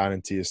descend down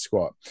into your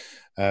squat,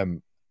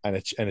 and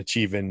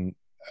achieving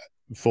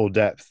full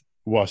depth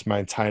whilst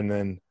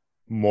maintaining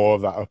more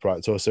of that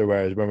upright torso.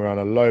 Whereas when we're on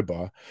a low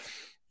bar,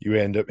 you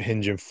end up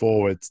hinging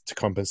forward to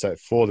compensate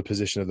for the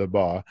position of the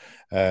bar.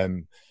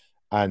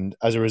 And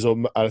as a result,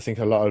 I think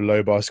a lot of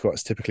low bar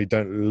squats typically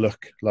don't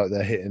look like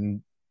they're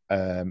hitting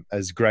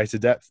as great a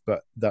depth,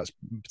 but that's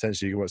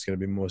potentially what's going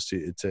to be more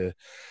suited to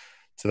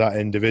that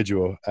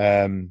individual.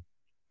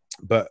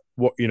 But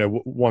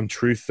one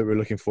truth that we're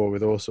looking for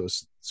with all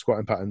sorts of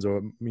squatting patterns,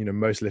 or you know,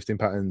 most lifting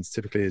patterns,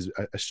 typically is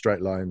a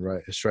straight line,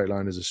 right? A straight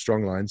line is a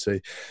strong line. So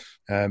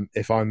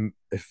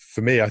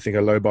for me, I think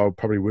a low bar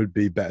probably would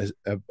be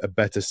a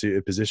better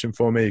suited position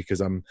for me,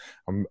 because I'm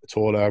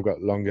taller, I've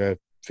got longer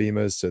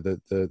femurs, so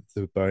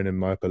the bone in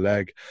my upper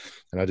leg,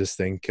 and I just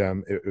think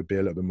it would be a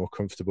little bit more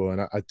comfortable.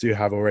 And I do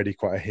have already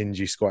quite a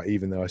hingy squat,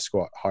 even though I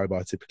squat high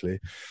bar typically.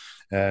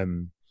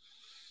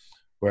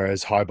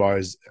 Whereas high bar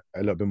is a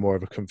little bit more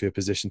of a comfier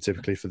position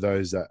typically for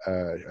those that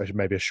are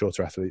maybe a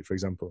shorter athlete, for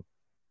example.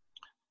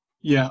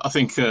 Yeah, I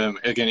think,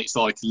 again, it's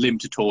like limb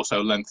to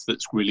torso length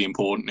that's really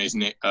important,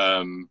 isn't it?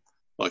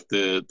 Like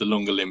the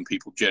longer limb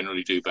people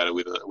generally do better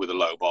with a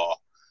low bar.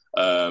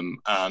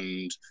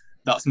 And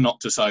that's not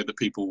to say that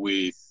people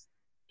with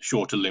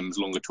shorter limbs,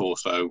 longer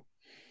torso,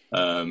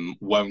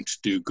 won't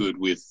do good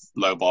with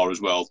low bar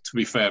as well. To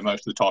be fair,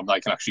 most of the time they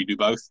can actually do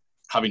both.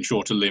 Having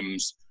shorter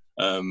limbs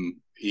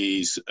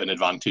is an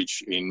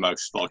advantage in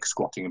most like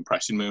squatting and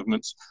pressing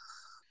movements.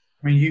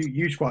 I mean,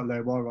 you squat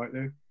low bar, right,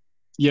 Lou?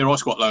 Yeah, I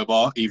squat low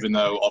bar, even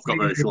though I've got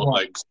very short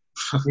legs.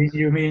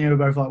 you were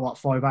both like what,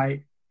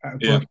 5'8" at a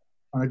push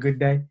on a good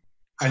day,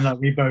 and like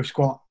we both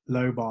squat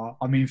low bar.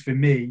 I mean, for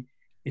me,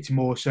 it's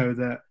more so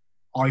that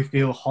I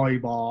feel high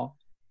bar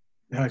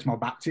hurts my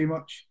back too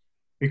much,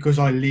 because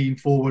I lean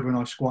forward when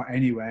I squat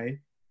anyway.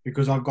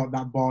 Because I've got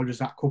that bar just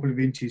that couple of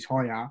inches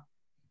higher,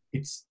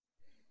 it's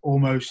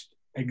almost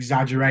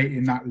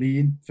exaggerating that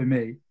lean for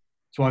me.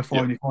 So I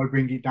find if I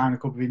bring it down a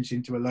couple of inches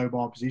into a low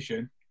bar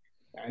position,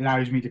 it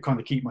allows me to kind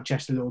of keep my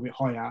chest a little bit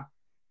higher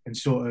and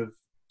sort of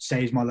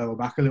saves my lower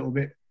back a little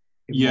bit.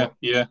 Yeah.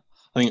 I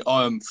think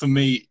for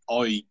me,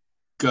 I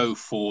go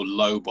for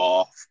low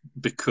bar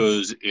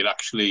because it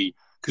actually,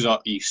 because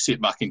you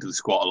sit back into the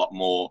squat a lot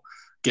more,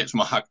 gets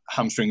my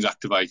hamstrings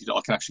activated.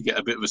 I can actually get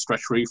a bit of a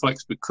stretch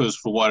reflex, because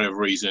for whatever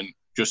reason,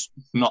 just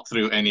not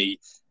through any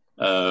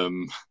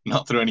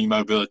not through any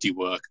mobility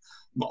work.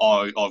 But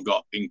I've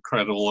got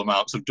incredible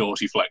amounts of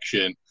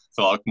dorsiflexion.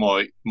 So like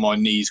my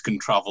knees can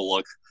travel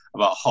like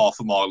about half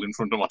a mile in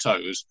front of my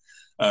toes.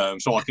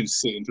 So I can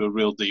sit into a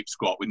real deep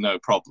squat with no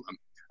problem.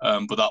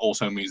 But that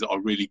also means that I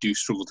really do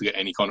struggle to get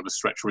any kind of a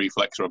stretch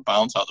reflex or a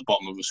bounce out the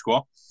bottom of a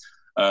squat.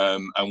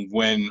 And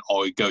when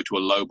I go to a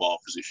low bar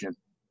position,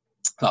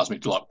 it allows me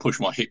to like push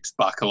my hips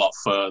back a lot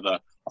further.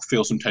 I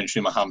feel some tension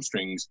in my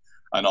hamstrings,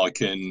 and I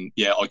can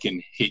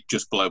hit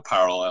just below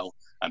parallel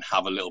and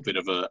have a little bit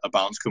of a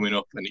bounce coming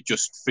up, and it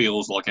just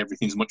feels like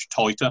everything's much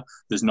tighter.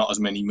 There's not as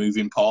many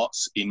moving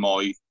parts in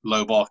my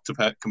low bar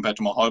compared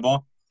to my high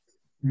bar.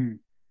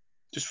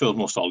 Just feels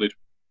more solid.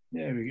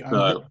 Yeah,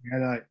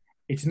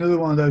 it's another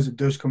one of those that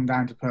does come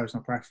down to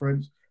personal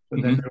preference,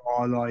 but then there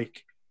are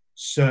like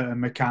certain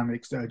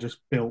mechanics that are just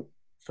built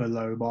for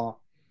low bar.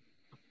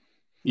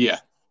 Yeah,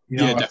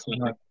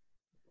 definitely.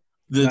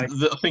 I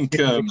think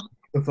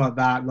stuff like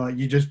that, like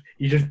you just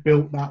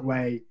built that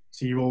way,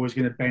 so you're always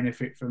going to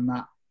benefit from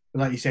that.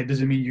 But like you said,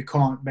 doesn't mean you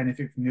can't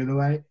benefit from the other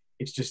way.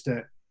 It's just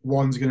that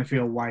one's going to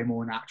feel way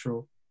more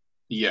natural.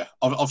 Yeah,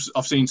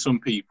 I've seen some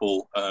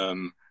people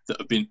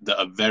that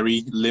are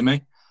very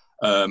limmy,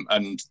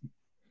 and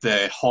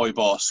their high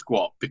bar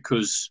squat,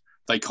 because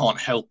they can't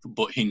help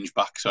but hinge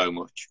back so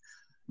much,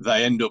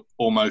 they end up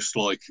almost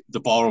like the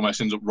bar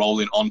almost ends up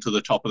rolling onto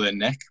the top of their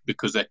neck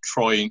because they're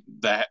trying,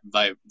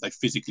 they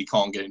physically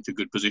can't get into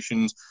good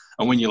positions.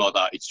 And when you're like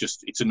that,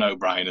 it's a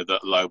no-brainer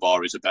that low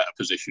bar is a better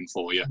position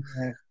for you.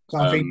 Yeah. So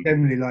I think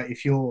generally, like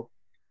if you're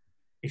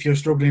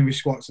struggling with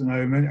squats at the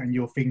moment and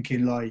you're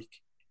thinking like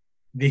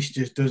this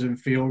just doesn't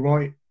feel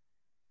right,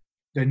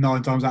 then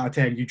 9 times out of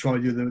 10 you try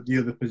the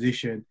other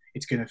position,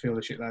 it's going to feel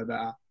a shitload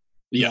better.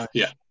 Yeah,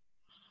 yeah.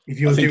 If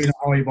you're doing a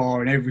high bar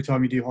and every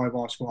time you do high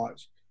bar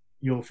squats,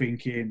 you're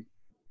thinking,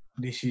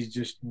 this is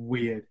just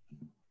weird.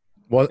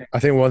 Well, I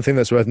think one thing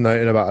that's worth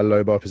noting about a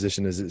low bar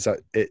position is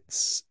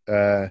it's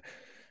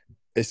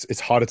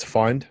harder to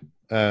find,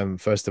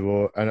 first of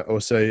all, and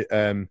also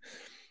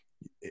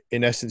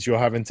in essence you're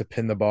having to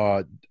pin the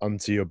bar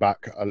onto your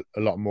back a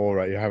lot more,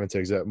 right? You're having to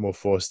exert more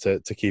force to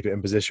keep it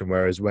in position,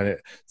 whereas when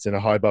it's in a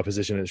high bar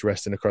position, it's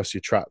resting across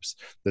your traps,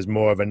 there's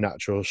more of a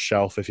natural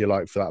shelf, if you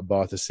like, for that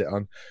bar to sit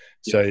on.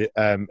 So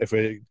if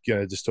we're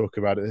just talk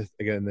about it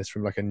again, this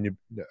from like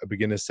a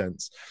beginner's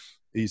sense,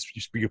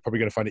 you're probably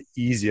going to find it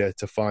easier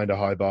to find a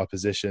high bar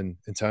position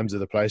in terms of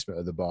the placement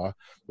of the bar.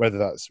 Whether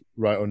that's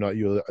right or not,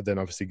 you'll then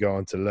obviously go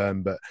on to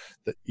learn, but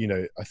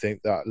I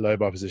think that low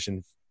bar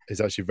position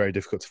is actually very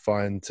difficult to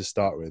find to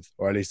start with,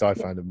 or at least I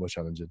find it more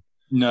challenging.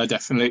 No,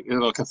 definitely.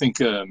 Like I think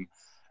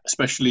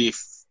especially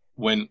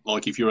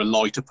if you're a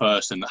lighter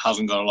person that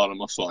hasn't got a lot of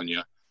muscle on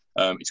you,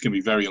 it's going to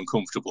be very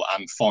uncomfortable,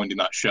 and finding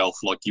that shelf,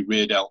 like your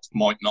rear delts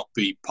might not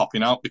be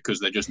popping out because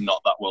they're just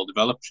not that well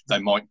developed.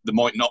 There might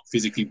not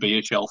physically be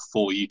a shelf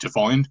for you to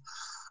find.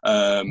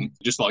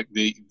 Just like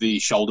the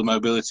shoulder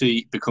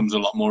mobility becomes a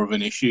lot more of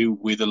an issue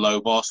with a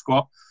low bar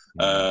squat.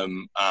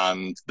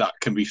 And that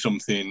can be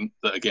something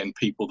that, again,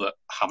 people that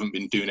haven't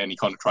been doing any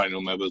kind of training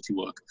or mobility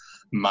work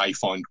may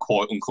find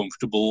quite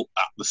uncomfortable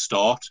at the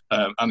start.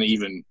 And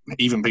even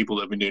people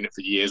that have been doing it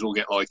for years will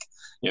get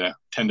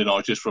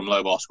tendonitis from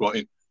low bar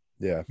squatting.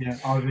 Yeah,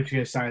 I was literally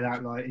going to say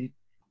that, like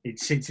it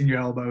sits in your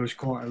elbows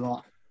quite a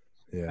lot.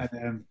 Yeah,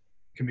 and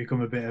can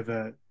become a bit of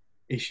a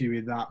issue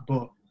with that.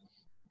 But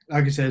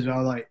like I said as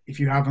well, like if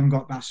you haven't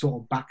got that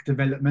sort of back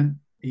development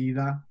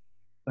either,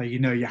 like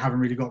you haven't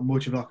really got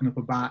much of like an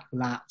upper back,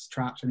 lats,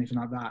 traps, anything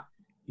like that,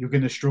 you're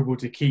going to struggle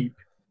to keep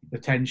the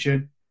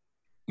tension.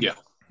 Yeah,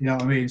 you know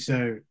what I mean.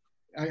 So,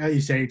 like you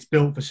say, it's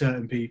built for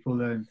certain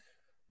people, and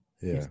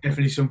it's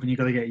definitely something you've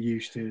got to get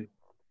used to.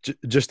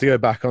 Just to go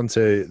back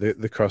onto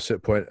the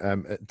CrossFit point,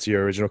 to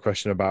your original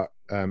question about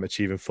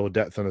achieving full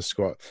depth on a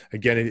squat.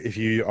 Again, if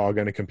you are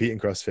going to compete in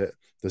CrossFit,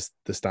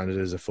 the standard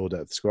is a full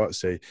depth squat.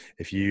 So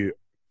if your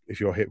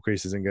hip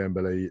crease isn't going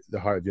below the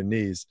height of your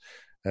knees,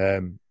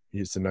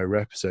 it's a no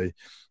rep. So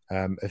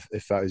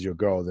if that is your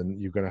goal, then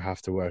you're going to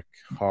have to work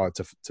hard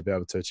to be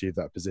able to achieve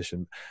that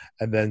position.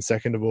 And then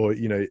second of all,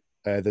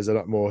 there's a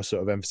lot more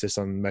sort of emphasis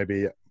on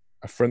maybe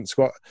a front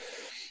squat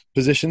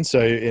position. So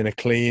in a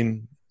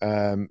clean,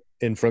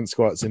 in front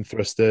squats, in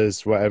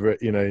thrusters, whatever,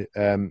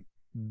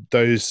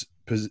 those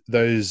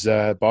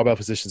barbell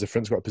positions, a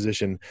front squat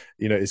position,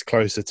 is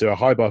closer to a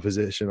high bar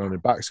position on a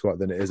back squat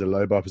than it is a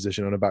low bar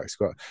position on a back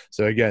squat.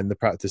 So again, the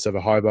practice of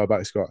a high bar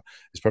back squat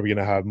is probably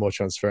going to have more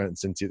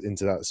transference into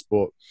that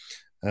sport,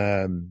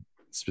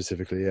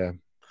 specifically. Yeah.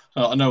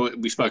 I know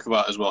we spoke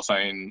about as well,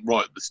 saying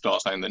right at the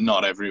start, saying that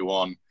not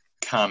everyone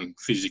can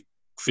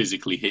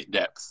physically hit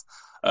depth,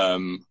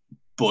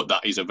 but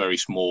that is a very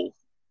small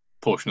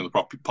portion of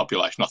the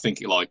population. I think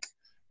like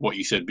what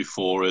you said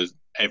before, is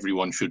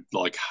everyone should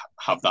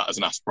have that as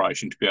an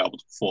aspiration to be able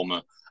to perform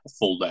a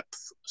full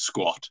depth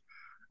squat.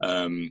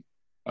 I'd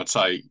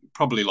say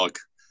probably 99%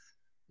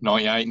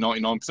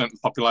 of the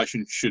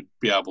population should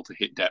be able to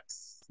hit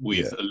depth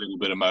with a little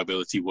bit of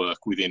mobility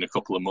work within a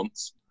couple of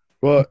months.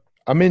 Well,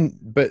 I mean,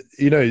 but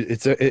it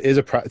is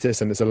a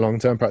practice, and it's a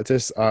long-term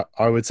practice.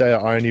 I would say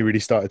I only really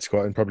started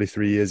squatting probably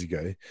 3 years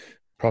ago,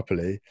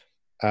 properly,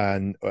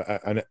 and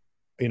I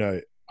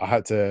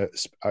had to.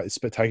 It's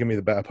taken me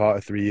the better part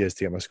of 3 years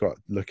to get my squat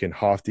looking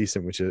half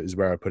decent, which is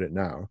where I put it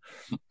now,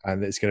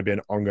 and it's going to be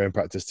an ongoing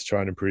practice to try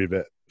and improve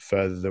it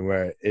further than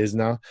where it is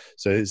now.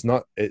 So it's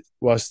not. It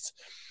was.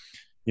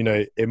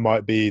 It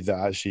might be that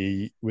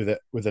actually with a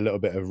little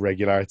bit of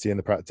regularity in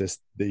the practice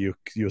that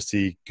you'll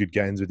see good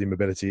gains with your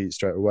mobility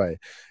straight away.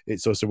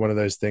 It's also one of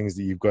those things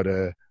that you've got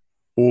to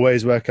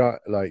always work out.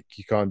 Like,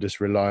 you can't just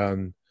rely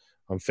on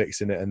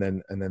fixing it and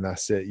then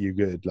that's it, you're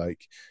good. Like,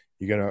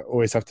 you're going to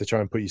always have to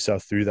try and put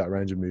yourself through that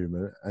range of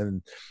movement.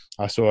 And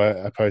I saw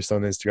a post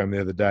on Instagram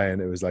the other day,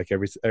 and it was like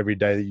every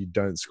day that you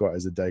don't squat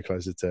is a day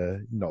closer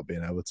to not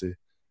being able to.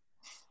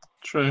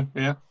 True,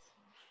 yeah.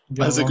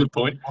 That's a good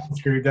point. I'm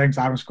screwed then, because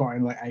I haven't squatted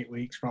in like 8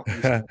 weeks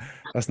properly. So.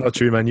 That's not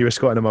true, man. You were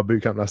squatting in my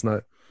boot camp last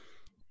night.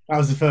 That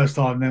was the first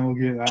time, then we'll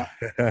give it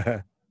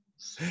that.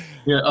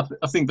 Yeah,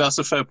 I think that's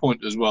a fair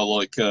point as well.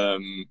 Like,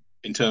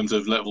 in terms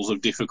of levels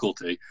of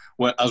difficulty,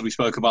 where, as we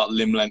spoke about,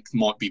 limb length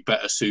might be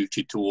better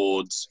suited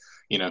towards,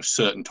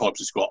 certain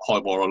types of squat, high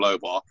bar or low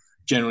bar.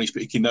 Generally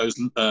speaking, those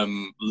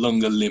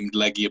longer limbed,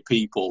 leggier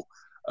people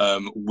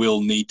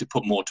will need to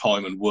put more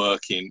time and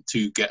work in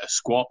to get a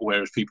squat,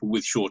 whereas people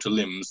with shorter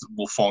limbs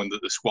will find that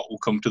the squat will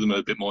come to them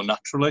a bit more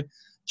naturally,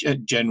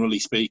 generally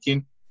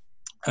speaking,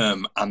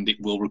 and it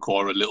will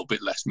require a little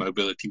bit less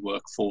mobility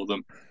work for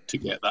them to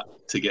get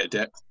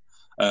depth.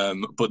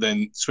 But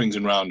then swings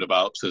and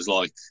roundabouts as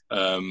like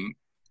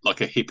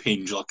a hip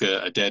hinge, like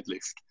a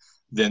deadlift,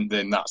 then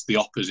that's the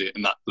opposite,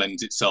 and that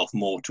lends itself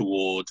more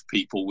towards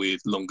people with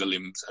longer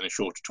limbs and a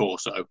shorter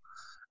torso.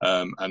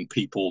 And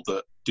people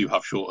that do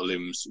have shorter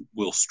limbs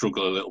will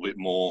struggle a little bit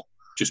more,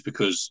 just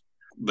because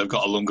they've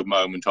got a longer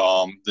moment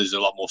arm, there's a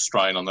lot more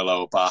strain on the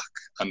lower back,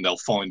 and they'll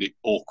find it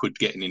awkward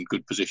getting in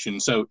good position.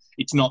 So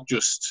it's not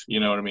just,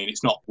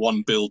 it's not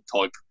one build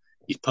type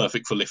is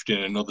perfect for lifting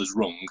and another's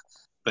wrong.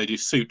 They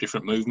just suit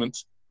different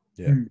movements.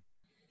 Yeah.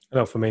 I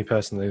know for me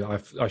personally,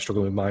 I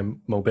struggle with my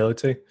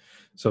mobility.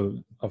 So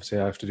obviously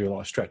I have to do a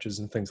lot of stretches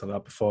and things like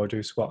that before I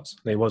do squats.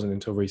 And it wasn't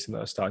until recent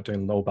that I started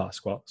doing low bar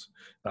squats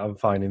that I'm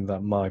finding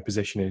that my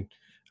positioning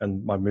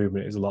and my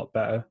movement is a lot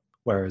better.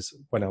 Whereas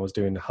when I was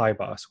doing the high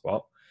bar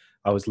squat,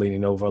 I was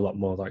leaning over a lot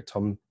more. Like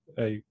Tom,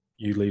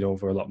 you lean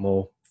over a lot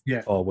more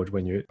forward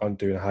when you're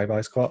doing a high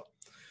bar squat.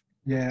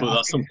 Yeah, but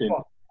that's something.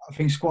 I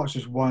think squat's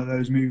just one of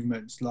those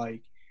movements,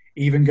 like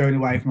even going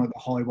away from like the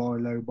high bar or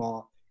low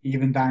bar,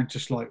 even down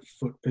to like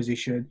foot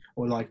position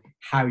or like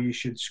how you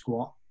should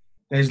squat.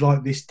 There's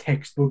like this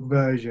textbook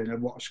version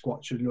of what a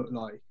squat should look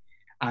like,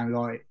 and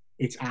like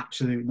it's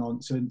absolute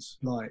nonsense.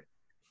 Like,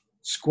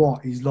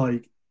 squat is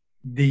like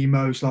the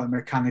most like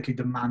mechanically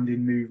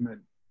demanding movement,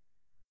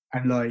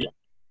 and like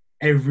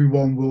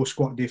everyone will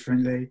squat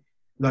differently.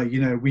 Like,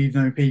 we've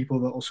known people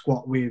that will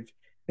squat with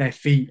their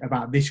feet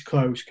about this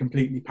close,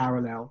 completely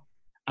parallel,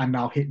 and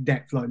they'll hit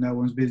depth like no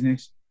one's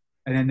business.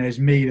 And then there's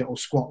me that will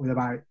squat with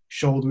about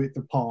shoulder width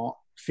apart,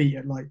 feet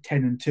at like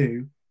 10 and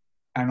 2,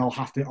 and I'll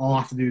have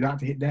to do that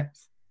to hit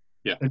depth.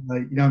 Yeah. And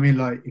like,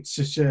 Like, it's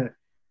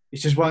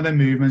just one of the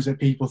movements that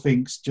people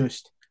think's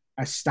just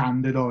a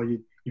standard, or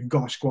you've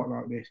got to squat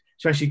like this,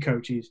 especially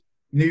coaches,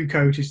 new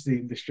coaches to the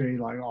industry,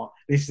 like, oh,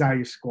 this is how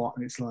you squat.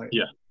 And it's like,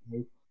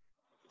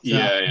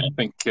 I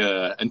think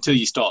until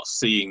you start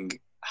seeing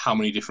how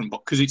many different,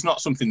 because it's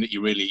not something that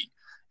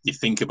you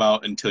think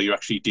about until you're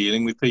actually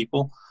dealing with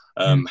people,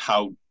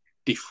 how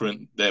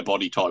different their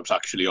body types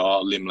actually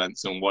are, limb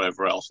lengths and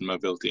whatever else, and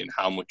mobility, and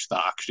how much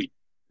that actually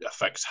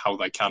affects how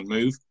they can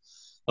move.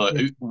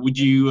 Would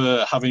you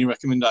have any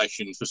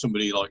recommendations for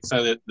somebody, like,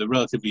 say they're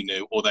relatively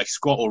new, or they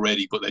squat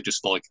already but they're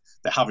just like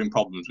they're having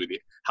problems with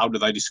it? How do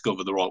they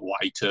discover the right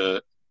way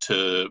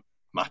to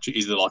match it?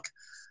 Is there like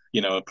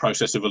a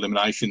process of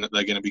elimination that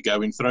they're going to be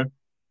going through?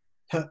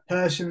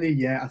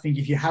 Personally, I think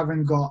if you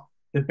haven't got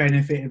the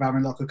benefit of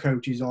having like a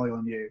coach's eye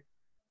on you,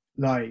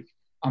 like,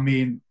 I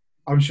mean,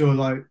 I'm sure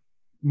like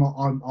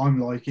I'm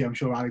like it, I'm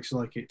sure Alex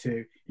like it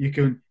too. You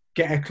can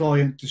get a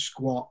client to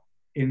squat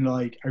in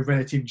like a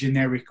relative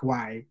generic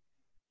way,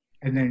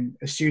 and then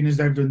as soon as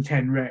they've done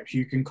 10 reps,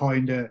 you can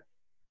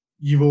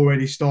you've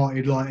already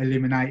started like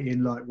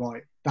eliminating, like,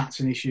 right,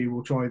 that's an issue,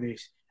 we'll try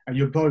this, and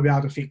you'll probably be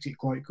able to fix it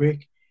quite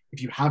quick.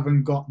 If you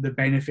haven't got the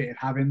benefit of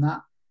having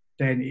that,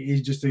 then it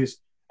is just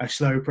a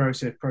slow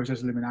process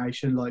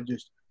elimination, like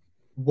just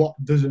what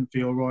doesn't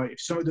feel right. If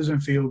something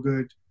doesn't feel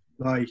good,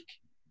 like,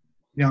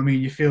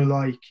 you feel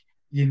like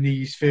your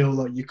knees feel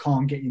like you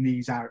can't get your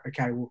knees out,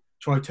 okay, well,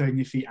 try turning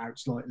your feet out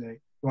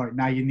slightly. Right,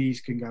 now your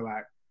knees can go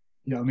out.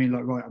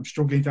 Like, right, I'm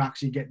struggling to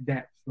actually get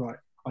depth. Right,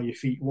 are your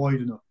feet wide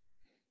enough?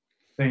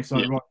 Then it's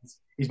like, right,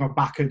 is my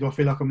back, do I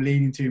feel like I'm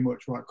leaning too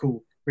much? Right,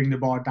 cool. Bring the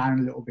bar down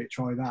a little bit,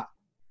 try that.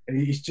 And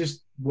it's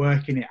just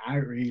working it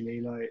out,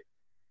 really. Like,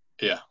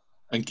 yeah,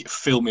 and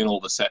filming all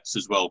the sets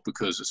as well,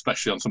 because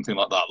especially on something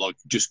like that, like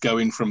just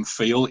going from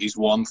feel is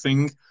one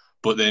thing,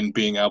 but then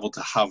being able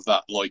to have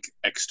that like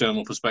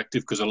external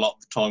perspective, because a lot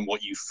of the time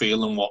what you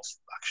feel and what's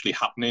actually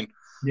happening,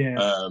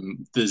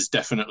 there's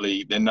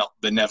definitely they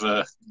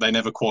never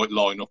quite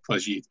line up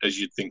as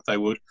you'd think they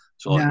would.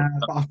 So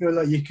but I feel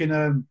like you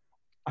can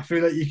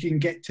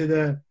get to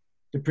the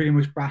pretty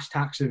much brass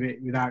tacks of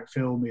it without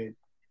filming,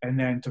 and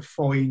then to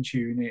fine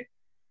tune it,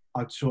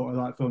 I'd sort of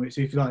like film it.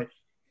 So if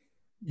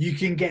you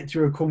can get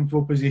to a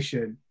comfortable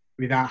position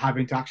without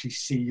having to actually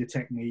see your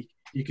technique.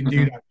 You can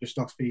do that just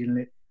off feeling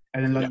it.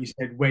 And then, like you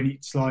said, when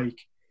it's like,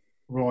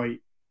 right,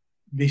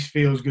 this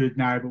feels good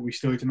now, but we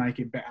still need to make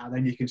it better,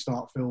 then you can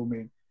start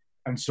filming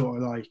and sort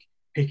of like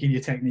picking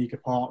your technique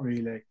apart,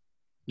 really.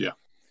 Yeah.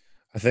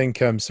 I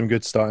think some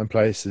good starting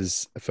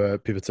places for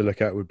people to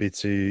look at would be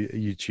to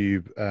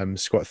YouTube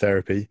squat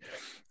therapy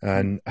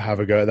and have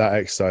a go at that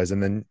exercise.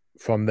 And then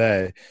from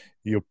there,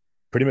 you'll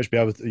pretty much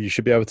you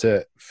should be able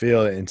to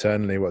feel it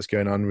internally, what's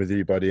going on with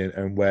your body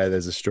and where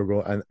there's a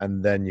struggle.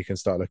 And then you can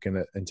start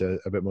looking into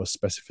a bit more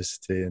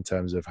specificity in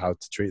terms of how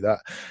to treat that.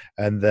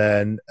 And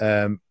then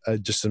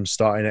just some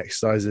starting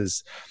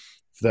exercises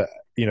that,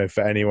 you know,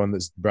 for anyone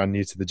that's brand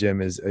new to the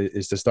gym is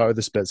to start with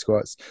the split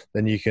squats.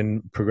 Then you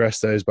can progress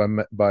those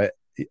by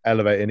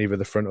elevating either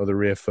the front or the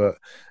rear foot.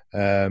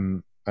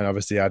 And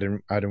obviously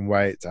adding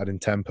weight, adding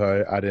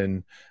tempo,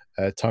 adding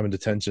time and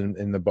detention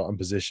in the bottom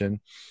position.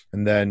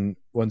 And then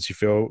once you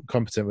feel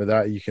competent with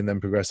that, you can then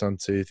progress on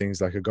to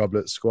things like a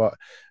goblet squat,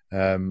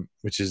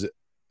 which is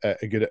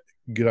a good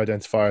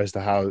identifier as to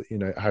how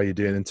you're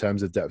doing in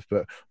terms of depth.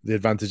 But the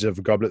advantage of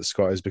a goblet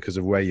squat is because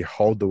of where you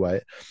hold the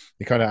weight.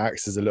 It kind of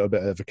acts as a little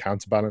bit of a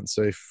counterbalance.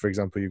 So if, for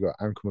example, you've got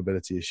ankle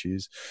mobility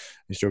issues,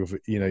 you struggle for,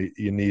 your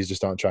knees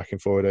just aren't tracking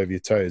forward over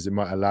your toes, it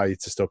might allow you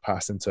to still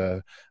pass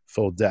into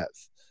full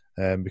depth.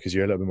 Because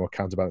you're a little bit more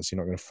counterbalanced, you're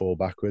not going to fall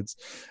backwards.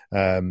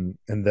 And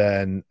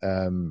then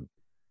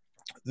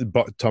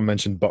Tom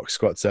mentioned box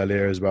squats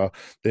earlier as well.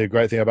 The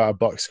great thing about a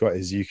box squat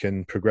is you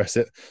can progress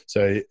it.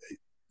 So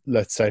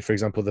let's say, for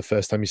example, the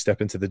first time you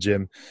step into the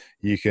gym,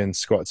 you can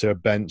squat to a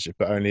bench,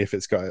 but only if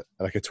it's got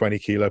like a 20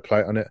 kilo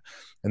plate on it.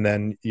 And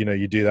then,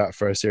 you do that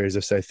for a series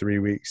of, say, 3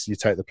 weeks. You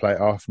take the plate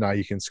off. Now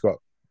you can squat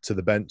to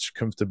the bench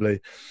comfortably.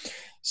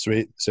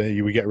 Sweet. So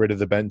we get rid of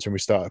the bench and we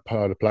start a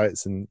pile of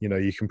plates, and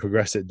you can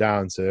progress it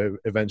down. So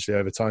eventually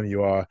over time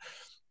you are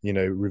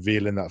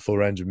revealing that full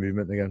range of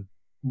movement again.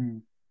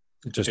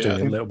 Just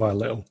doing it little by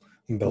little.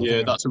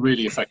 Yeah, that's a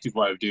really effective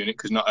way of doing it,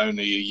 because not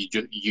only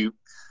are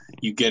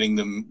you getting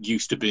them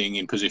used to being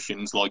in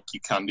positions like you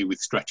can do with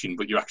stretching,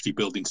 but you're actually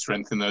building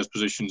strength in those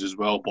positions as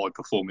well by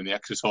performing the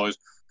exercise.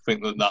 I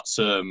think that's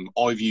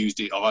I've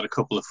used it. I've had a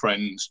couple of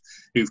friends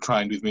who've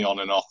trained with me on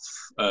and off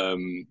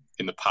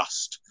in the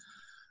past,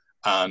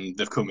 and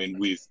they've come in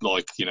with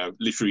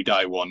literally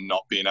day one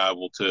not being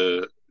able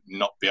to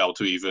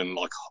even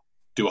like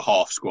do a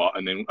half squat,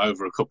 and then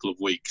over a couple of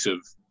weeks of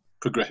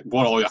progress.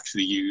 What I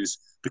actually use,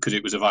 because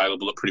it was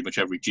available at pretty much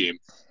every gym,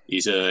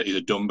 is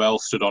a dumbbell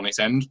stood on its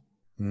end.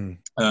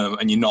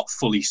 And you're not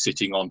fully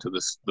sitting onto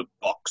the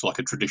box like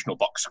a traditional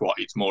box squat.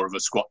 It's more of a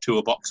squat to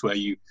a box where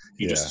you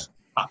just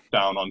tap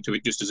down onto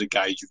it just as a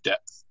gauge of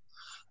depth.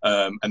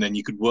 And then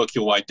you could work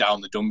your way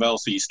down the dumbbell.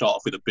 So you start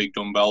off with a big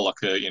dumbbell, like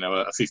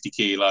a 50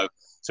 kilo,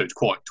 so it's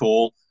quite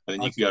tall, and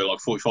then you can go like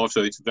 45.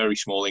 So it's very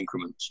small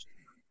increments.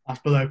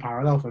 That's below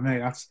parallel for me.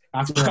 That's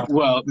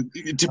well,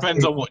 it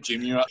depends on what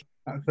gym you're at.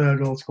 That third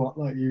roll squat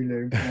like you,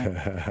 Lou.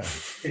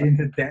 Get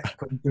into depth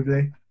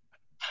comfortably.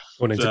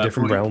 Going into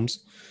different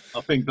realms.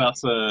 I think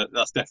that's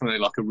definitely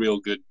like a real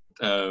good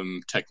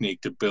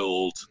technique to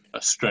build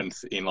a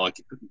strength in, like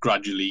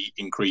gradually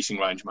increasing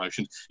range of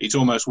motion. It's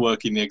almost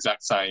working the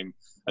exact same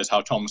as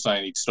how Tom was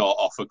saying he'd start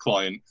off a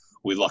client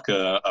with like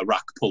a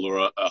rack pull or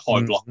a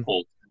high block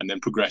pull, and then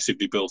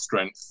progressively build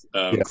strength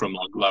from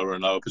like lower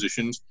and lower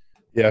positions.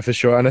 Yeah, for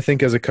sure. And I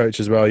think as a coach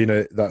as well,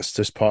 that's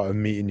just part of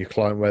meeting your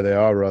client where they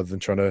are, rather than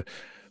trying to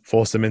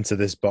force them into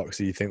this box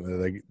that you think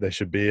that they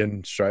should be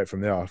in straight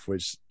from the off,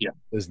 which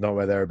is not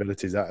where their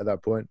abilities at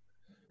that point.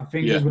 I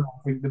think as well,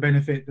 I think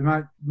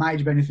the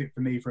major benefit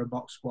for me for a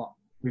box squat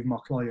with my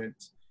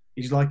clients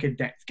is like a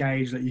depth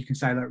gauge that you can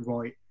say, like,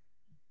 right,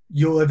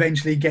 you'll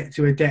eventually get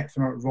to a depth,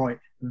 and right,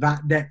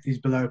 that depth is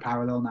below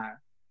parallel now.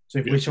 So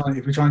if we're trying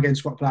to get in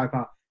squat below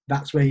parallel,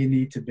 that's where you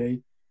need to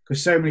be.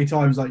 Because so many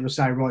times, like, you'll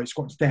say, right,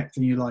 squat to depth,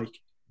 and you're like,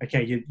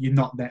 okay, you're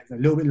not depth, a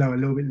little bit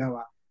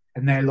lower.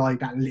 And they're like,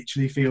 that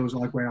literally feels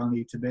like where I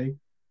need to be.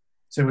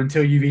 So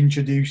until you've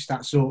introduced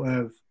that sort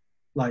of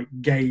like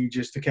gauge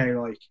as to, okay,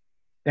 like,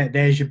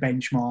 there's your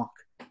benchmark.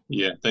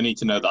 Yeah, they need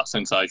to know that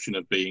sensation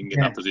of being in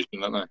that position,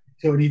 don't they?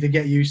 So they need to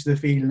get used to the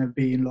feeling of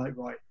being like,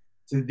 right,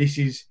 so this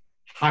is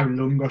how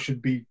long I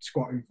should be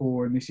squatting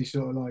for, and this is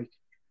sort of like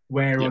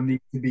where I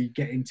need to be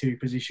getting to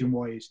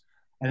position-wise.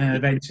 And then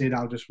eventually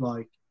they'll just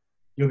like,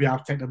 you'll be able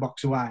to take the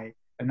box away,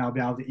 and they'll be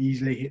able to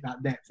easily hit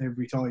that depth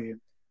every time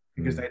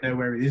because they know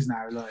where it is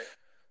now. Like,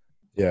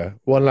 yeah.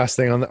 One last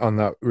thing on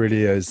that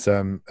really is,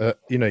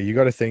 you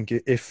got to think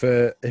if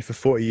for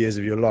 40 years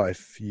of your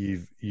life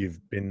you've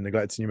been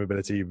neglecting your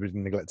mobility, you've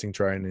been neglecting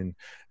training,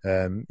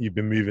 you've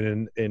been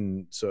moving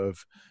in sort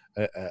of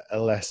a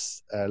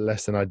less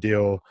than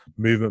ideal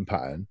movement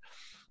pattern,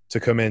 to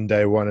come in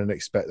day one and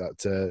expect that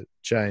to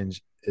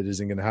change, it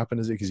isn't going to happen,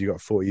 is it? Because you've got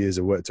 40 years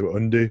of work to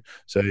undo.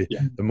 So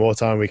the more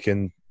time we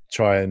can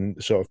try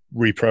and sort of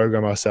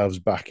reprogram ourselves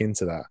back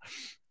into that,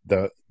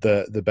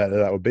 the better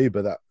that would be.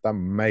 But that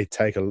may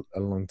take a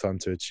long time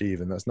to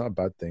achieve, and that's not a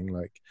bad thing.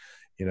 Like,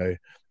 you know,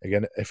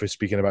 again, if we're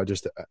speaking about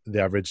just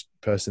the average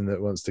person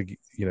that wants to,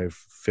 you know,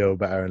 feel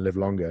better and live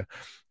longer,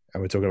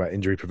 and we're talking about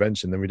injury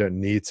prevention, then we don't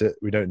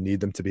need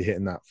them to be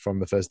hitting that from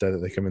the first day that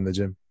they come in the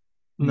gym.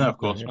 No, of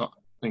course not.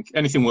 I think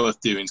anything worth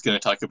doing is going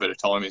to take a bit of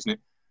time, isn't it?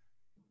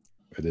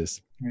 It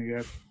is. There you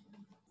go.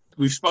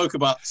 We've spoke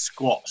about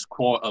squats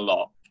quite a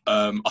lot.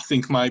 I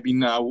think maybe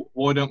now,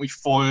 why don't we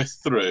fire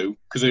through,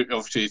 because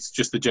obviously it's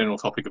just the general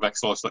topic of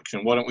exercise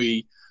selection. Why don't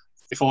we,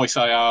 if I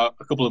say a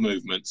couple of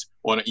movements,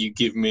 why don't you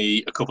give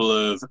me a couple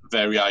of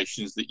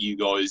variations that you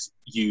guys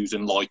use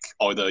and like,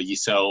 either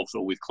yourselves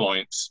or with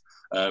clients,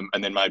 and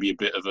then maybe a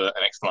bit of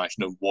an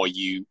explanation of why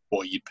you'd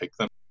pick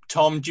them.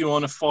 Tom, do you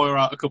want to fire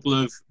out a couple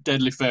of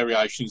deadlift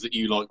variations that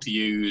you like to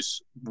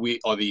use with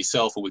either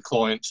yourself or with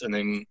clients, and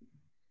then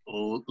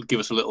give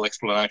us a little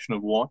explanation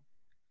of why?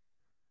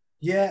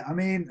 Yeah, I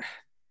mean,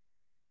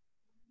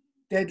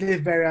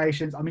 deadlift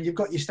variations. I mean, you've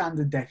got your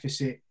standard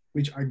deficit,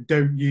 which I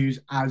don't use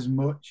as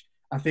much.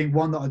 I think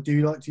one that I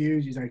do like to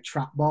use is a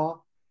trap bar.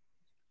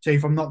 So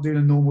if I'm not doing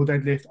a normal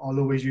deadlift, I'll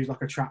always use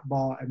like a trap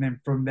bar, and then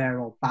from there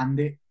I'll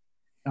band it.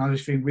 And I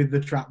just think with the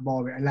trap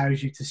bar, it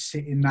allows you to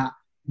sit in that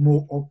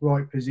more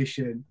upright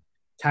position,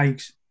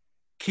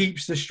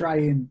 keeps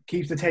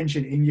the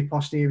tension in your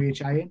posterior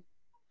chain,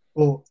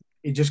 but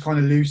it just kind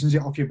of loosens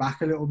it off your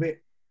back a little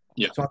bit.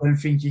 Yeah. So I don't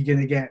think you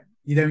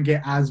don't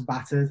get as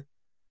battered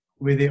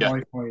with it,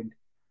 I find.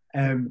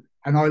 And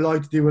I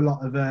like to do a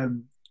lot of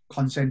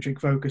concentric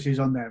focuses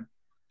on them,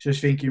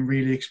 just thinking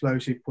really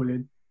explosive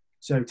pulling.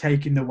 So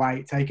taking the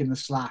weight, taking the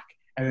slack,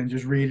 and then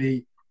just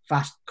really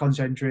fast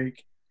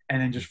concentric,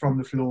 and then just from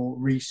the floor,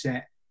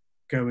 reset,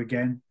 go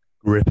again.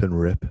 Grip and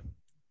rip,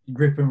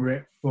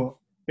 but a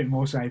bit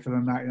more safer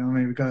than that. You know what I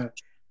mean?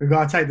 We've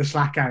got to take the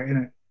slack out,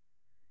 innit?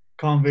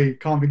 Can't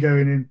be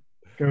going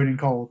in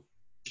cold.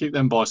 Keep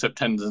them bicep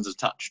tendons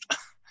attached.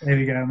 There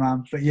we go,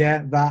 man. But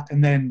yeah, that,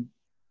 and then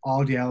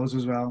RDLs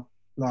as well.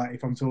 Like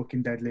if I'm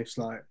talking deadlifts,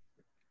 like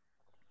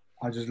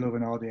I just love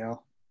an RDL.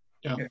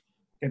 Yeah.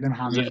 Get them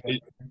hammers.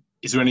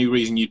 Is there any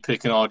reason you'd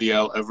pick an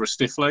RDL over a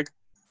stiff leg?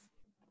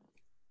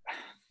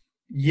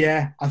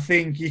 Yeah, I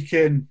think you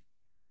can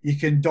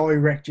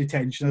direct your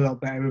tension a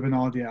lot better with an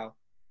RDL.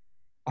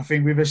 I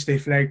think with a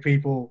stiff leg,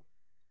 people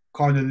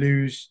kind of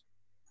lose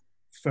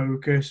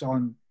focus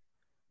on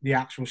the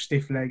actual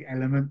stiff leg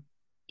element.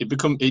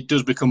 It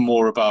does become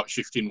more about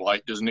shifting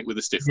weight, doesn't it, with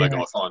a stiff leg,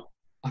 I find.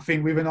 I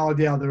think with an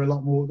RDL, they're a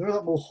lot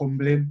more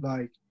humbling,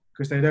 like,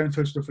 because they don't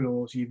touch the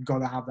floor, so you've got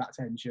to have that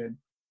tension.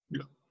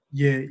 Yeah.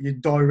 You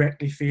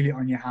directly feel it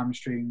on your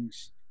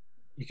hamstrings.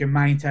 You can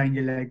maintain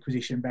your leg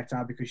position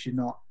better because you're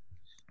not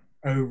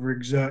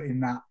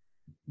overexerting that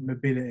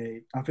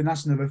mobility. I think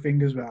that's another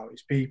thing as well.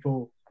 Is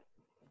people,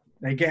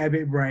 they get a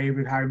bit brave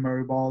with how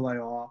mobile they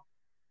are,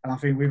 and I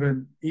think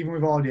even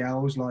with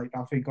RDLs, like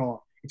I think,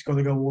 it's got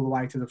to go all the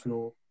way to the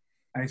floor,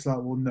 and it's like,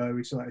 well, no,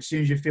 it's like as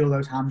soon as you feel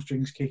those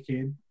hamstrings kick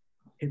in,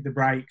 hit the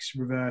brakes,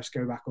 reverse,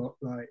 go back up.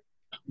 Like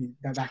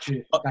that's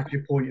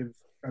your point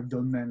of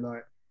done then.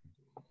 Like,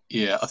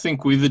 yeah, I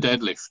think with the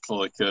deadlift,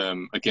 like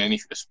again,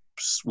 if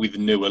with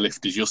newer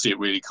lifters, you'll see it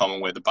really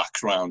common where the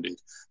back's rounded,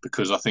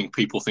 because I think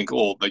people think,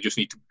 they just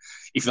need to,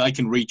 if they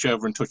can reach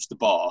over and touch the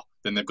bar,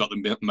 then they've got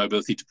the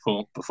mobility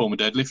to perform a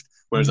deadlift.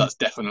 Whereas that's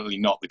definitely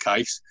not the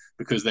case,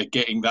 because they're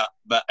getting that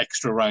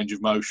extra range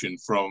of motion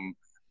from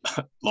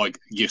like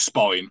your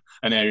spine,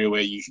 an area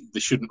where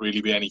there shouldn't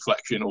really be any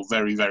flexion or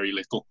very, very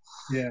little.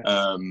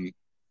 Yeah.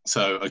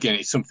 So again,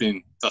 it's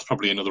something that's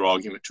probably another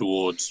argument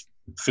towards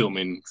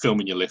filming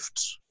your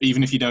lifts,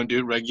 even if you don't do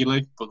it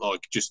regularly, but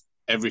like just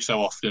every so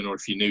often, or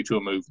if you're new to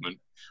a movement,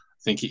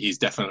 I think it is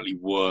definitely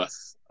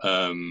worth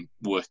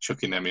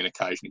chucking them in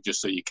occasionally, just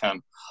so you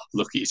can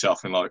look at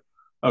yourself and like,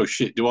 oh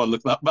shit, do I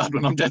look that bad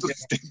when I'm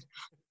deadlifting?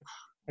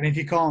 And if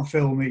you can't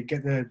film it,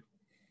 get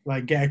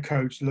a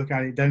coach to look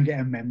at it. Don't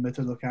get a member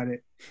to look at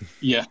it.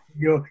 Yeah,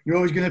 you're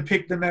always going to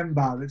pick the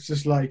member that's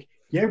just like,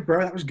 yeah, bro,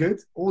 that was good.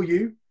 Or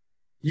you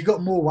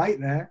got more weight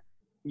there.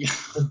 Yeah.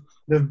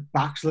 The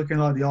back's looking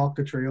like the Arc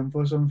de Triomphe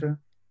or something.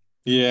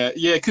 Yeah,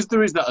 because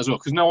there is that as well.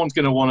 Because no one's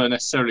going to want to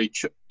necessarily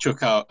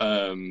chuck out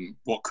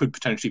what could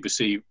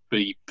potentially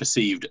be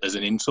perceived as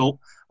an insult.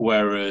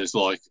 Whereas,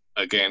 like,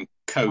 again,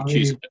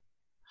 coaches,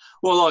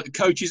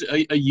 coaches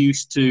are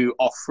used to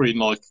offering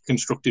like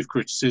constructive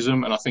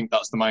criticism, and I think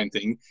that's the main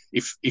thing.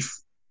 If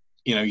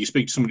you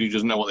speak to somebody who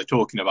doesn't know what they're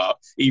talking about,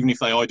 even if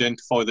they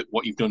identify that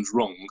what you've done is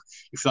wrong,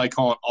 if they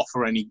can't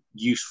offer any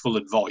useful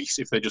advice,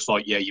 if they're just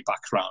like, yeah, your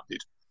back's rounded,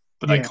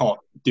 but they can't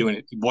do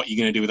it, what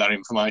you're going to do with that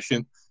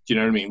information? Do you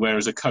know what I mean?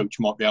 Whereas a coach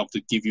might be able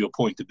to give you a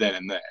pointer then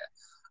and there,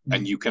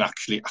 and you can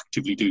actually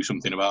actively do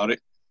something about it.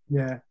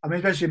 Yeah, I mean,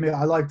 especially me,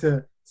 I like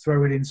to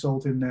throw an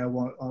insult in there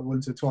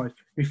once or twice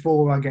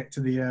before I get to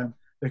the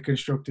the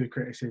constructive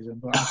criticism,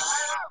 but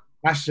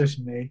that's just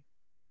me.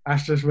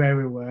 That's just where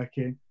we're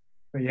working.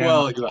 But yeah,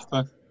 Well,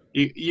 exactly.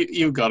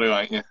 You've got to,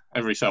 ain't you?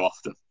 Every so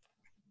often.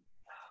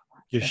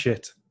 You're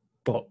shit,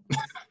 but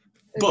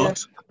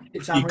But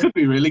it's you could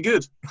be really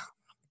good.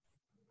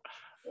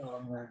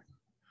 Oh, man.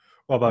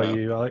 what about Yeah.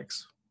 you,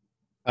 Alex?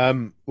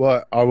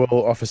 Well, I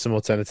will offer some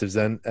alternatives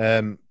then.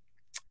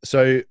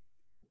 So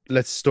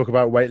let's talk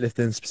about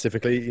weightlifting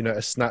specifically. You know,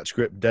 a snatch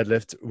grip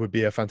deadlift would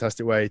be a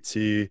fantastic way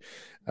to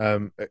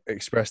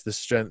express the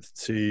strength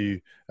to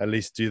at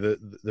least do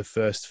the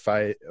first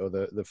phase or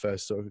the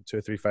first sort of 2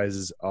 or 3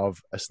 phases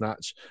of a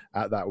snatch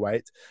at that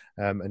weight.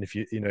 And if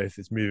if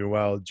it's moving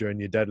well during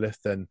your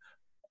deadlift, then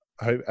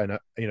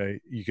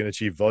you can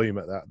achieve volume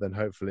at that, then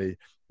hopefully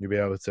you'll be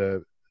able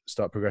to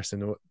start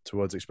progressing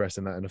towards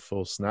expressing that in a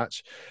full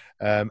snatch.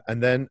 And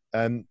then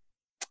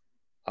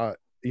I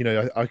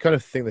kind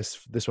of think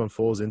this one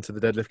falls into the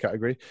deadlift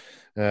category.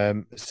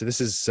 So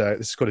this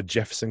is called a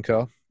Jefferson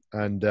curl,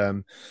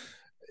 and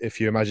if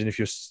you imagine if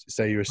you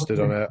were stood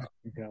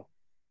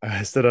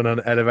on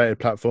an elevated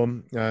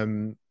platform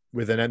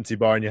with an empty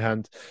bar in your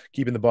hand,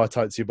 keeping the bar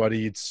tight to your body,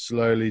 you'd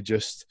slowly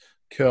just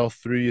curl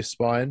through your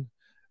spine,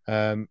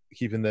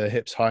 keeping the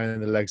hips high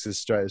and the legs as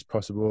straight as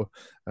possible,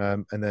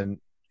 and then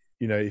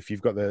if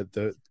you've got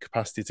the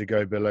capacity to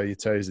go below your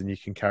toes, then you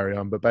can carry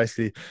on. But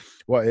basically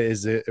what it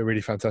is a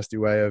really fantastic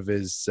way of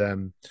is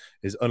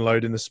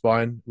unloading the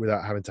spine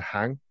without having to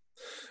hang,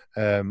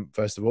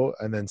 first of all.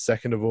 And then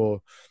second of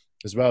all,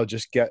 as well,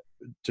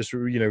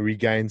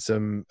 regain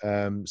some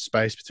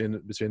space between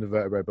the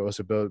vertebrae, but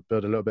also build a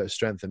little bit of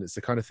strength. And it's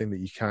the kind of thing that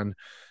you can,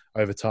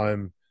 over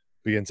time,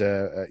 begin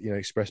to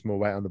express more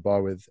weight on the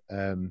bar with.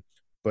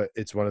 But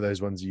it's one of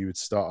those ones you would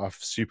start off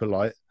super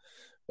light.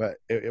 But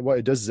what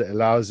it does is it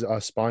allows our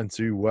spine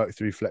to work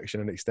through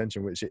flexion and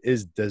extension, which it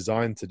is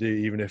designed to do,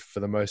 even if for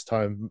the most of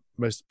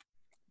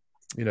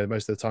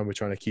the time we're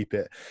trying to keep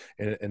it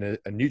in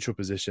a neutral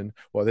position.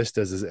 What this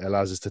does is it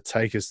allows us to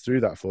take us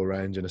through that full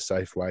range in a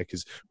safe way,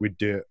 because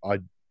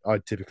I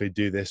typically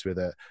do this with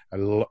a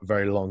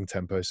very long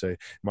tempo, so it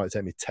might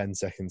take me 10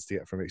 seconds to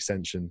get from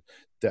extension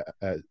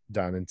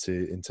down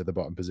into the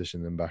bottom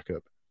position and back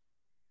up.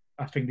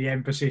 I think the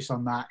emphasis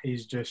on that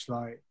is just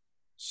like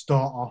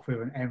start off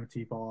with an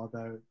empty bar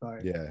though.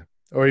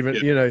 Or even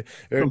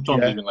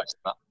Sometimes even less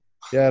than that.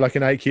 Yeah, like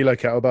an 8 kilo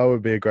kettlebell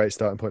would be a great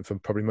starting point for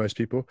probably most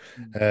people.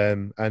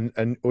 And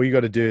all you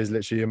got to do is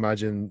literally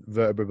imagine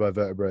vertebra by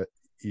vertebra,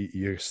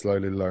 you're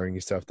slowly lowering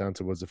yourself down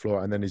towards the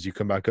floor, and then as you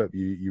come back up,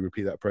 you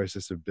repeat that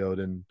process of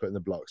building, putting the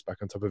blocks back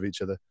on top of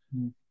each other.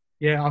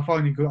 Yeah, I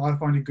find it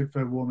good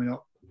for warming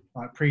up,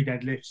 like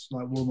pre-deadlifts,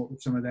 like warm up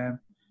with some of them,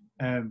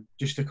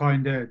 just to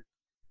kind of,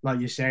 like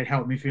you said,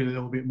 help me feel a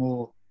little bit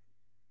more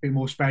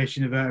space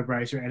in the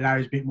vertebrae, so it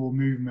allows a bit more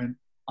movement.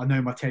 I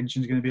know my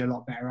tension's going to be a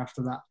lot better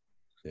after that.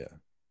 Yeah.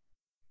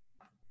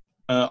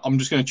 I'm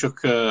just going to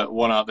chuck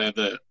one out there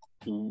that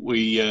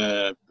we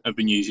have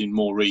been using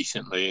more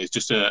recently. It's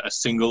just a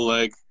single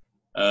leg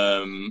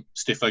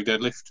stiff leg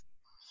deadlift.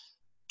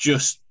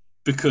 Just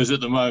because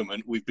at the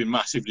moment we've been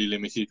massively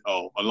limited,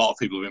 a lot of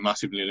people have been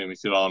massively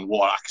limited on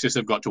what access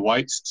they've got to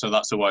weights. So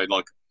that's the way,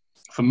 like,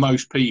 for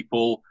most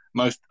people,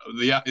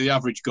 the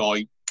average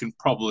guy can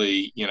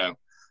probably,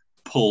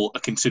 pull a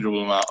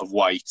considerable amount of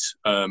weight,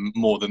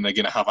 more than they're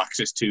going to have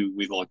access to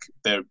with like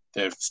their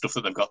stuff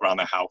that they've got around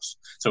their house.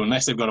 So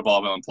unless they've got a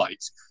barbell and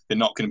plates, they're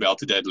not going to be able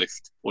to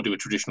deadlift or do a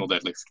traditional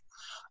deadlift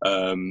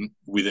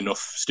with enough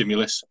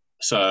stimulus.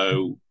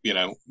 So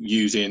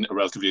using a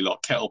relatively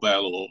light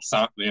kettlebell or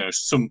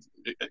some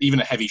even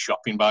a heavy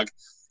shopping bag,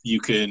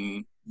 you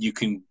can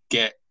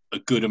get a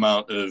good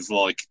amount of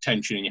like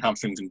tension in your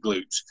hamstrings and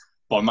glutes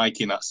by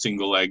making that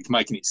single leg,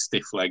 making it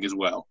stiff leg as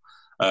well.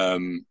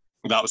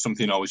 That was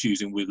something I was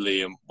using with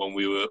Liam when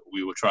we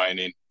were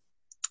training,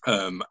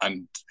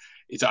 and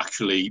it's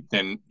actually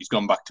then he's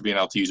gone back to being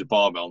able to use a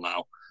barbell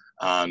now,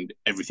 and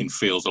everything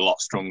feels a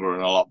lot stronger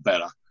and a lot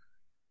better,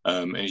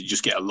 and you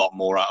just get a lot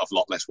more out of a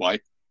lot less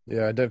weight.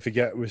 Yeah, and don't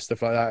forget with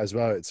stuff like that as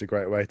well, it's a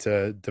great way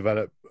to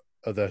develop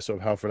other sort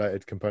of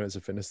health-related components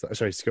of fitness.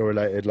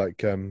 Skill-related,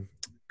 like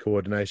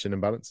coordination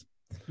and balance.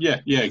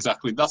 Yeah,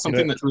 exactly. That's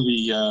something that's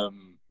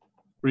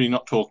really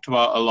not talked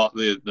about a lot,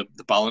 the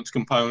balance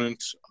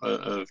component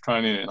of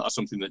training, and that's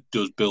something that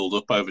does build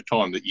up over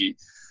time, that you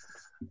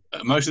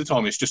most of the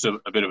time it's just a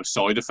bit of a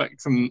side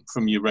effect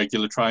from your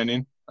regular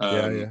training,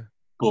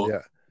 but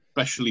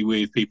especially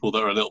with people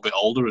that are a little bit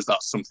older, as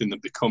that's something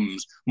that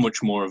becomes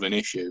much more of an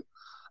issue.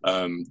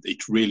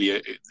 It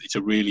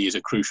really is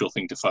a crucial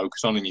thing to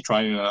focus on in your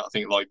training, and I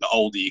think like the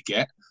older you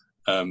get,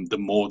 the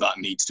more that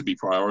needs to be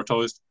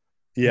prioritized.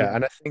 Yeah,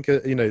 and I think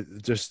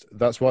just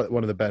that's what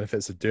one of the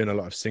benefits of doing a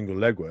lot of single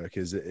leg work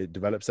is it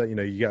develops that. You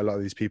get a lot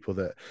of these people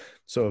that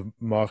sort of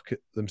mark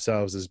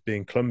themselves as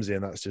being clumsy,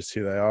 and that's just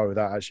who they are,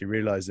 without actually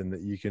realizing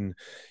that you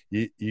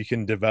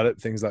can develop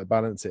things like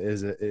balance. It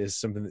is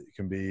something that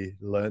can be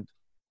learned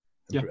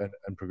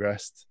and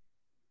progressed.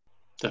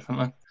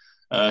 Definitely.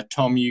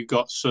 Tom, you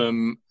got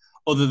some,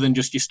 other than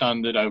just your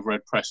standard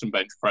overhead press and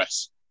bench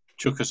press,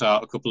 chuck us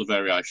out a couple of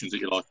variations that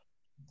you like.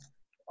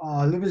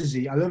 I love a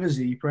Z. I love a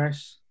Z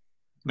press.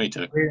 Me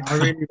too. I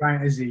really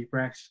rate a Z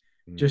press.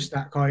 Just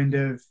that kind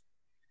of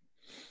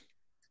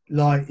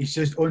like it's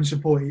just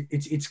unsupported.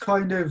 It's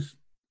kind of.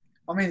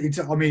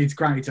 It's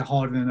granted it's a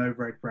harder than an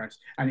overhead press,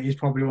 and it is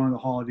probably one of the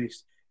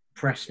hardest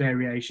press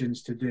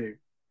variations to do.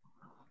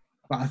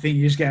 But I think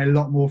you just get a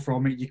lot more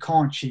from it. You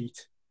can't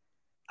cheat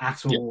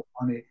at all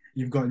on it.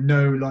 You've got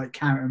no like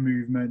counter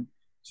movement,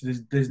 so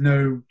there's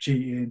no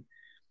cheating.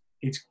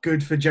 It's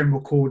good for general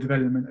core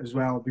development as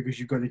well because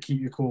you've got to keep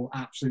your core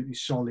absolutely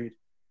solid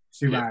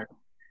throughout.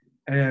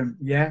 I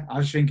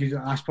just think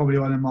that's probably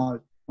one of my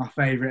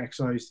favourite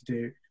exercises to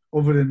do.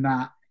 Other than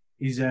that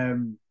is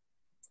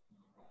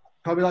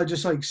probably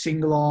just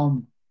single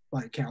arm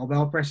like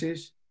kettlebell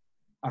presses.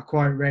 I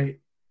quite rate,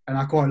 and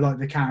I quite like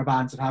the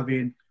counterbalance of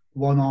having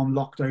one arm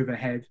locked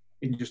overhead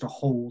in just a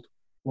hold,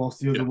 whilst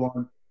the other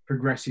one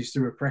progresses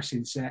through a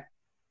pressing set.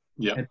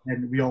 Yeah, and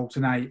then we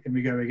alternate and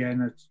we go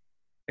again. It's,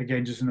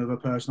 again, just another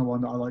personal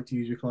one that I like to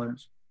use with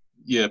clients.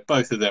 Yeah,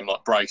 both of them,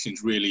 like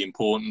bracing's really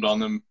important on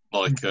them.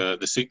 Like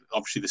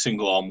obviously the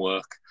single arm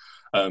work,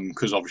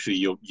 because obviously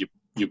you're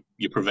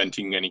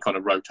preventing any kind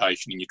of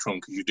rotation in your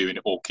trunk as you're doing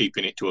it, or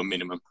keeping it to a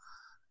minimum.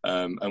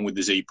 And with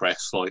the Z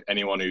press, like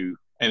anyone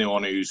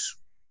who's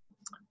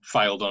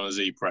failed on a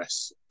Z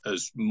press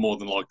has more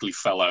than likely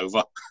fell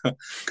over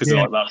because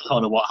like that's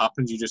kind of what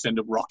happens. You just end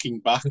up rocking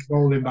back, just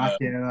rolling back.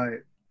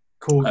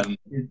 Core. 9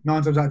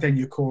 times out of 10,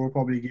 your core will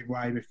probably give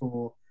way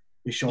before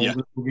your shoulders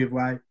will give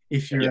way.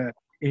 If you're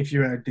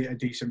a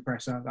decent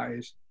presser, that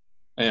is.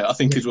 Yeah, I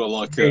think as well.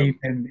 Like,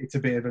 and it's a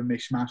bit of a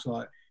mishmash.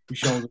 Like your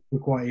shoulders will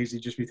quite easily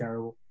just be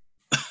terrible.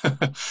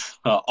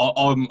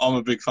 I'm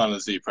a big fan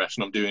of Z press,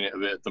 and I'm doing it a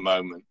bit at the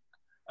moment.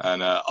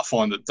 And I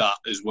find that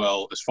as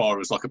well, as far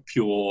as like a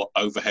pure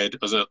overhead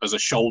as a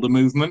shoulder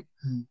movement,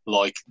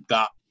 like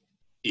that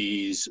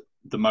is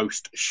the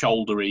most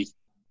shouldery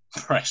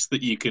press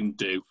that you can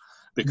do.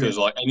 Because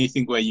like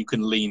anything where you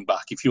can lean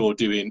back, if you're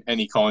doing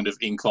any kind of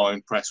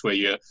incline press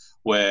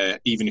where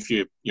even if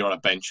you're on a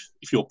bench,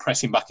 if you're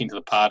pressing back into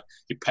the pad,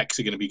 your pecs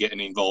are going to be getting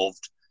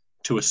involved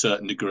to a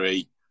certain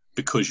degree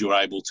because you're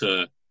able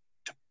to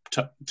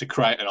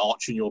create an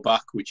arch in your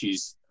back, which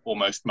is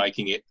almost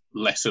making it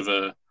less of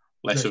an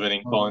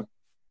incline.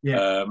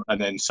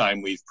 And then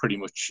same with pretty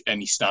much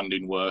any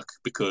standing work,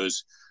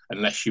 because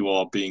unless you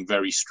are being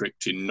very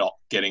strict in not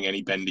getting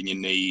any bend in your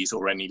knees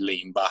or any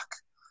lean back,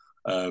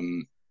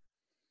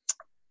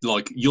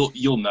 like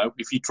you'll know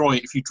if you try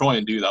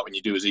and do that when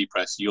you do a Z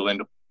press, you'll end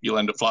up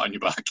flat on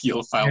your back.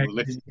 You'll fail the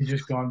lift. You're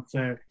just gone.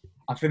 So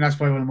I think that's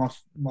probably one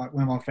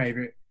of my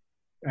favourite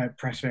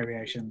press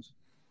variations.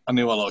 I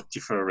knew I liked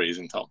you for a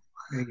reason, Tom.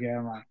 There you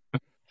go, man.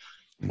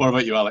 What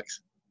about you, Alex?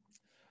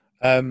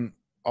 I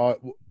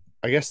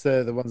guess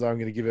the ones I'm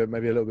going to give it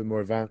maybe a little bit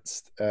more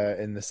advanced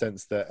in the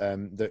sense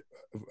that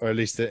or at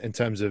least in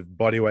terms of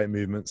body weight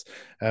movements.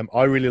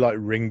 I really like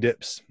ring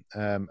dips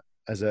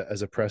as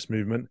a press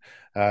movement.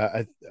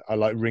 I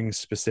like rings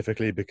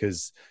specifically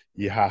because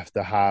you have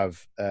to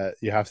have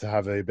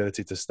the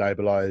ability to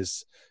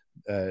stabilize.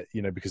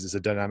 Because it's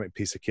a dynamic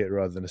piece of kit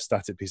rather than a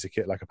static piece of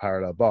kit like a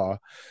parallel bar.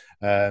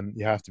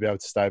 You have to be able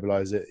to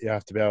stabilize it. You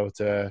have to be able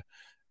to.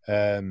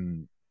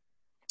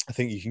 I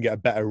think you can get a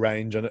better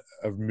range of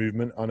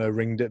movement on a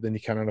ring dip than you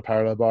can on a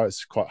parallel bar.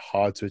 It's quite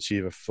hard to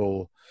achieve a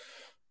full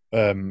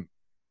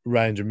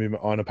range of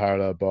movement on a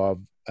parallel bar,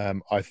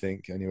 I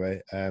think,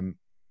 anyway.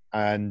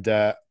 And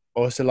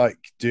also like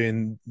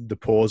doing the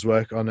pause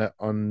work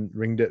on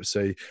ring dips.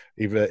 So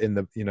either in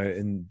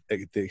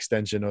the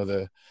extension or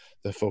the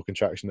full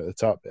contraction at the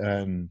top.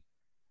 And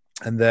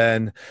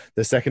then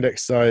the second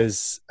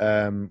exercise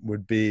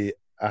would be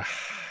a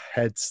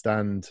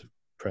headstand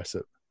press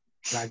up.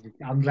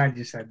 I'm glad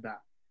you said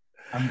that.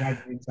 I'm glad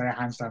you didn't say a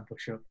handstand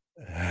push-up.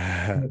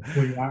 I'm going to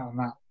pull you out on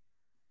that.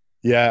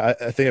 Yeah,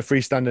 I think a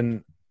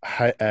freestanding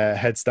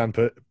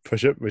headstand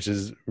push-up, which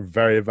is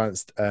very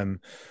advanced,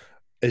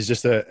 is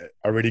just a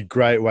really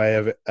great way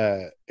of,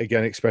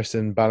 again,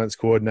 expressing balance,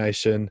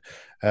 coordination,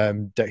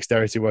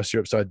 dexterity whilst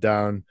you're upside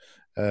down.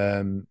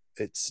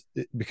 It's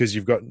because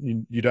you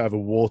don't have a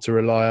wall to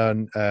rely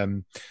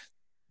on.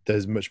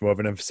 There's much more of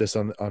an emphasis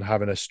on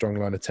having a strong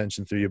line of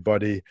tension through your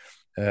body.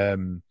 I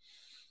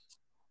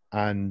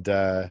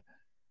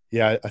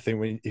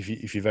think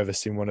if you've ever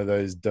seen one of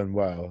those done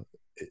well,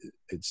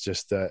 it's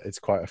just it's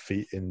quite a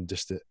feat in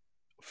just a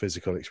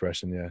physical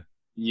expression.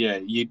 Yeah,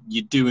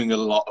 you're doing a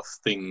lot of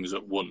things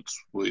at once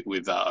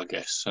with that, I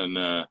guess. And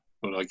like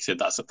I said,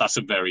 that's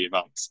a very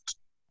advanced.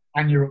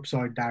 And you're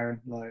upside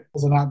down, like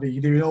doesn't that be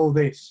you're doing all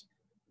this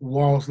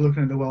whilst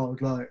looking at the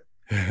world, like.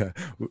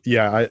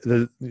 Yeah,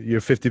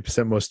 you're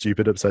 50% more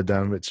stupid upside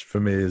down, which for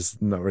me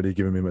is not really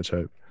giving me much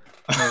hope.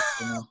 I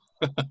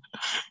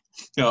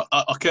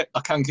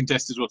can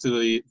contest as well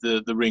to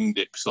the ring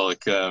dips.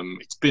 Like,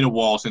 it's been a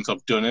while since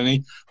I've done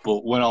any,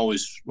 but when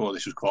this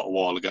was quite a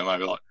while ago,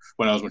 maybe like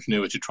when I was much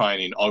newer to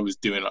training, I was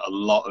doing a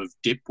lot of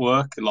dip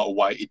work, a lot of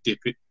weighted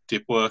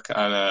dip work,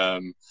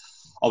 and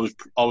I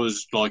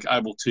was like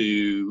able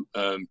to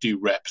do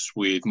reps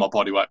with my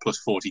body weight plus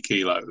 40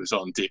 kilos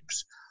on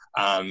dips,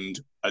 and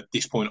at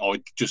this point,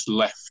 I just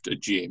left a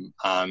gym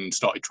and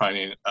started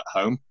training at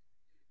home.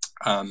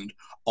 And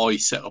I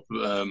set up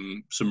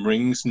some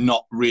rings,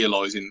 not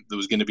realizing there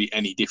was going to be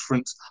any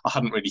difference. I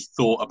hadn't really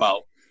thought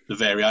about the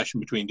variation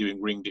between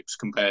doing ring dips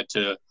compared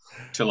to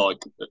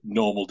like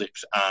normal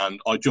dips.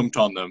 And I jumped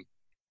on them,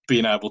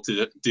 being able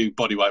to do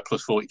body weight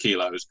plus 40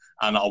 kilos.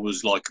 And I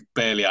was like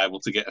barely able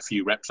to get a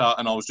few reps out.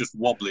 And I was just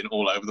wobbling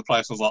all over the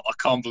place. I was like, I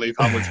can't believe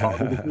how much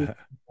harder this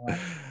is.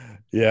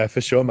 Yeah,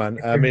 for sure, man.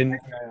 I mean,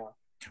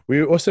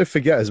 we also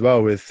forget as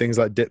well with things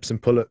like dips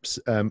and pull-ups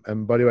and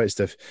bodyweight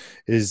stuff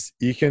is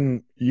you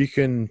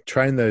can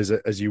train those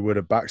as you would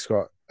a back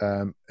squat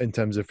in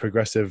terms of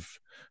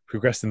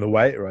progressing the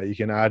weight, right? You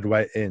can add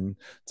weight in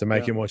to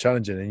make it more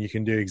challenging, and you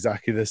can do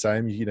exactly the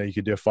same. You know, you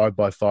could do a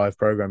 5x5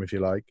 program if you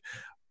like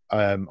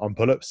on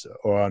pull-ups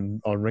or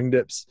on ring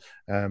dips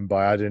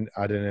by adding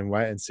in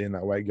weight and seeing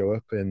that weight go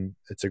up. And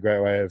it's a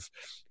great way of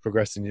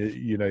progressing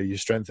your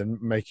strength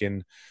and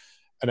making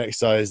an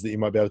exercise that you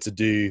might be able to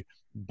do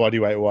body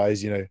weight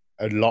wise, a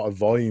lot of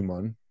volume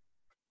on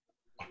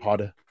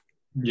harder.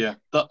 Yeah,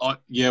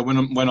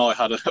 when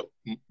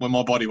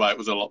my body weight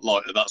was a lot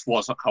lighter, that's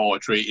how I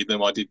treated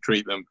them. I did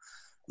treat them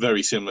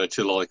very similar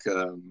to like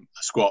a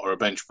squat or a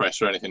bench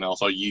press or anything else.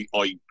 I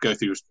go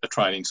through a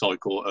training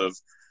cycle of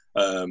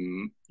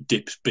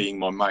dips being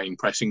my main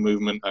pressing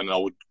movement, and I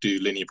would do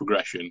linear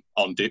progression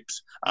on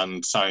dips,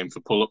 and same for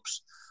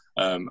pull-ups.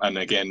 And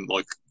again,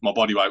 like my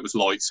body weight was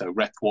light, so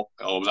I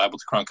was able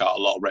to crank out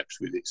a lot of reps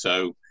with it.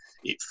 So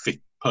it fit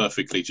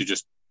perfectly to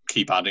just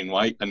keep adding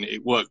weight, and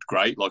it worked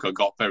great. Like I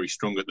got very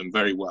strong at them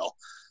very well,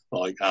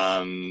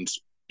 and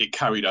it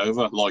carried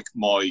over. Like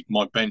my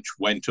bench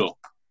went up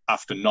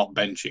after not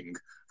benching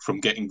from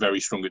getting very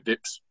strong at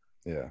dips.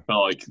 Yeah,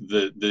 but like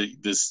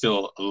there's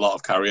still a lot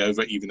of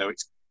carryover, even though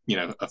it's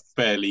a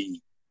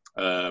fairly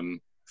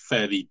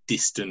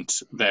distant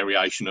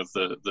variation of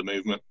the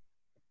movement.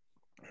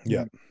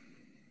 Yeah.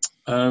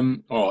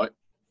 All right.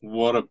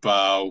 What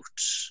about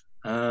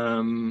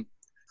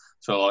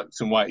so like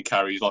some weighted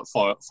carries, like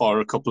fire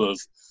a couple of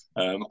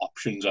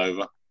options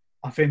over?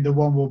 I think the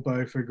one we'll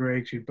both agree,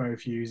 because we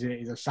both use it,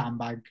 is a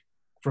sandbag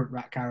front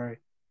rack carry.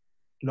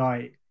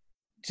 Like,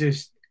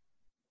 just,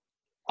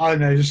 I don't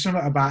know, there's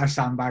something about a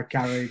sandbag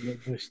carry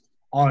that just,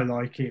 I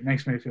like it. It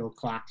makes me feel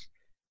class.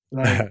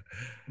 Like,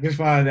 just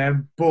one of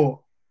them. But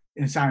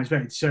in some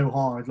respect, it's so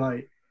hard.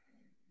 Like,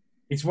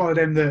 it's one of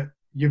them that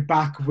your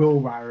back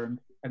will round.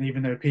 And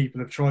even though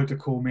people have tried to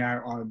call me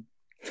out on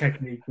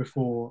technique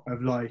before,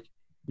 of like,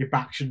 your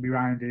back shouldn't be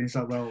rounded, it's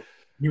like, well,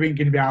 you ain't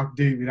going to be able to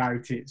do it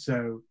without it.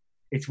 So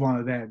it's one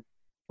of them.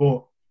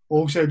 But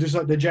also just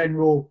like the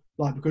general,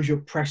 like, because you're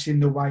pressing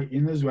the weight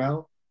in as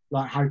well,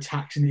 like how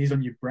taxing it is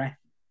on your breath.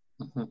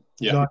 Mm-hmm.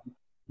 Yeah. Like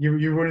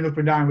you're running up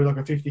and down with like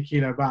a 50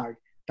 kilo bag.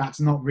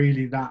 That's not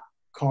really that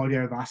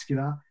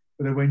cardiovascular.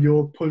 But then when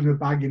you're pulling a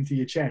bag into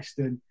your chest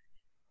and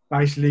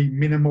basically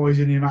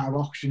minimizing the amount of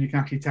oxygen you can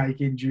actually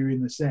take in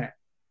during the set,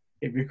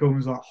 it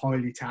becomes like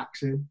highly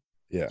taxing.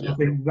 Yeah. I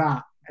think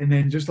that, and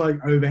then just like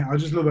I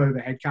just love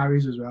overhead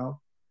carries as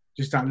well.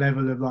 Just that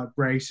level of like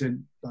brace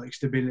and like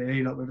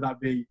stability, like whether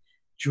that be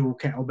dual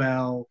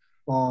kettlebell,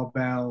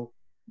 barbell.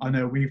 I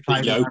know we've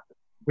played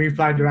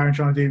around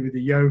trying to do it with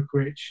the yoke,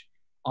 which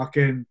I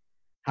can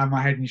have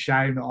my head in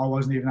shame that I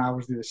wasn't even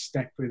able to do a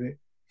step with it.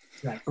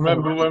 Like,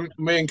 remember when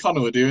me and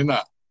Connor were doing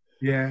that?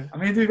 Yeah, I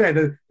mean, to be fair,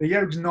 the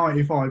yoke's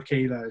 95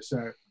 kilos, so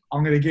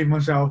I'm going to give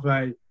myself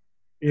a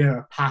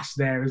pass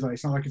there. It's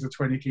not like it's a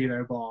 20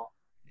 kilo bar.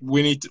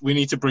 We need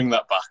to bring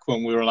that back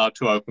when we're allowed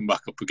to open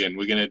back up again.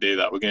 We're going to do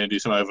that. We're going to do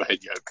some overhead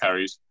yoke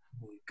carries.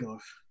 Oh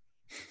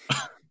gosh.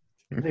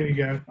 There we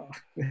go.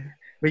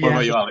 But what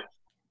about you, Alex?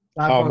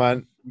 Oh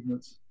man,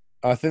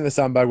 I think the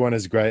sandbag one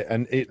is great,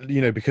 and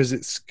it because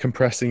it's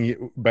compressing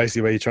you,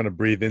 basically where you're trying to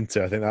breathe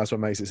into. I think that's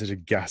what makes it such a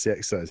gassy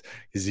exercise,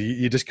 because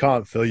you just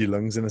can't fill your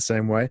lungs in the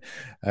same way.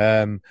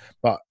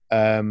 But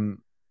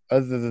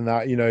other than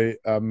that,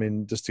 I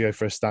mean, just to go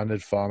for a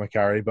standard farmer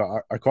carry, but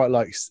I quite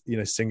like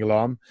single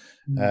arm.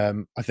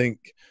 I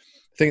think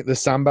the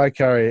sandbag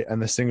carry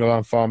and the single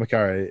arm farmer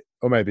carry,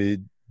 or maybe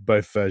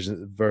both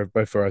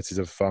varieties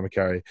of farmer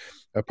carry,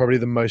 are probably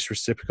the most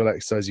reciprocal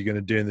exercise you're going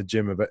to do in the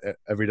gym of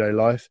everyday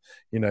life.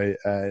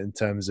 In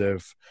terms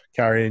of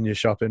carrying your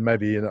shopping,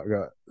 maybe you're not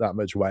got that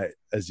much weight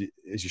as you're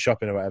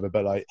shopping or whatever,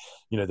 but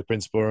the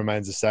principle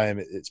remains the same.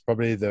 It's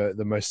probably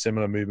the most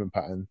similar movement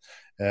pattern.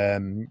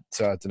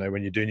 So I don't know,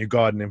 when you're doing your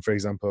gardening, for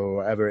example, or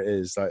whatever it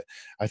is, like,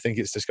 I think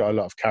it's just got a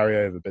lot of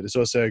carryover, but it's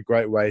also a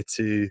great way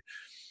to,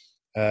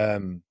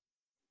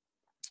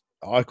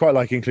 I quite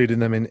like including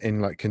them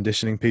in like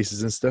conditioning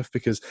pieces and stuff,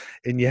 because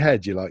in your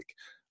head you're like,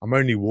 I'm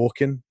only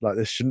walking, like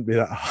this shouldn't be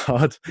that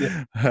hard.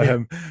 Yeah.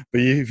 But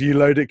if you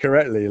load it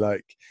correctly,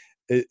 like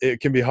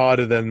it can be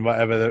harder than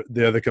whatever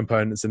the other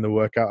components in the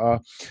workout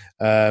are.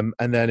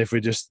 And then if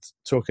we're just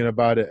talking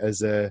about it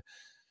as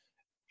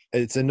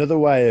it's another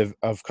way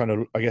of kind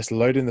of, I guess,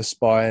 loading the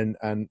spine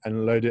and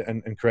load it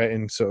and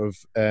creating sort of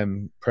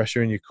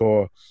pressure in your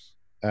core,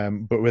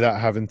 but without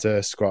having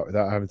to squat,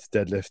 without having to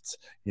deadlift,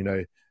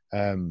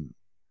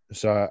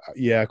 So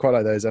yeah, I quite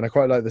like those, and I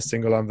quite like the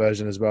single arm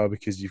version as well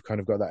because you've kind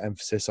of got that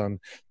emphasis on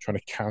trying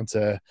to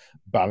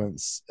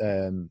counterbalance,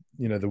 the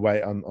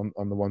weight on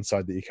the one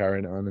side that you're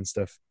carrying it on and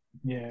stuff.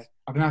 Yeah,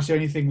 I think that's the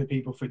only thing that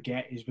people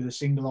forget is with a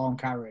single arm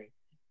carry,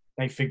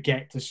 they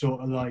forget to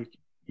sort of like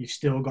you've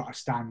still got to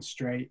stand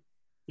straight.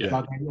 Yeah.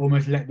 Like they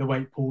almost let the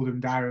weight pull them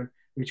down,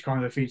 which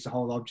kind of defeats the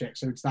whole object.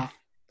 So it's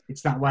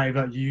that way of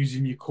like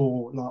using your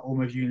core like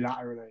almost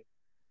unilaterally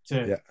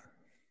to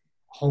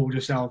hold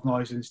yourself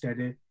nice and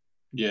steady.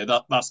 Yeah,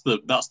 that's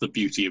the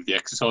beauty of the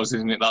exercise,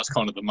 isn't it? That's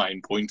kind of the main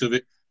point of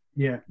it.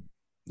 Yeah.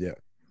 Yeah.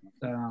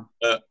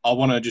 I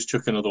want to just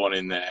chuck another one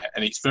in there,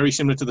 and it's very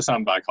similar to the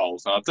sandbag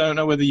holds. And I don't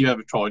know whether you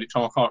ever tried it,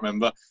 Tom. I can't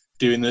remember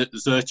doing the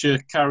Zercher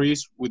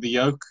carries with the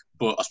yoke,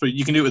 but I suppose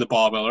you can do it with a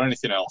barbell or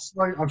anything else.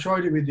 Right, I've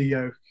tried it with the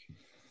yoke.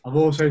 I've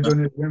also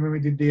done it. Remember we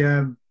did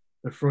the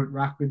front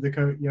rack with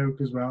the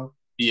yoke as well.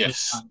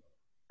 Yes.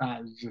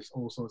 That is just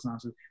all sorts of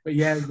nonsense. But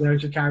yeah, the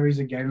Zercher carries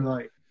again,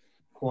 like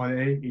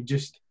quality.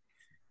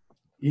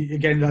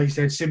 Again, like you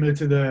said, similar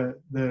to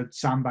the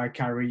sandbag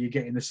carry, you're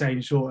getting the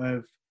same sort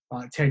of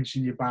like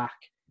tension in your back.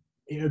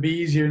 It would be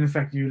easier in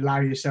effect you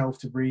allow yourself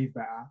to breathe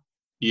better.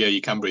 Yeah,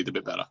 you can breathe a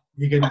bit better.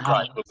 You're going to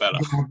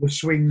have the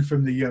swing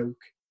from the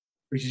yoke,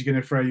 which is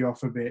going to throw you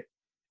off a bit,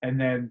 and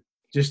then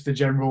just the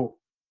general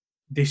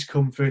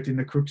discomfort in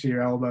the crooks of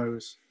your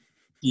elbows.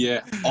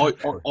 Yeah, I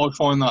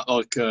find that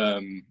like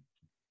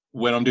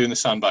when I'm doing the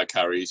sandbag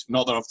carries,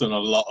 not that I've done a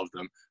lot of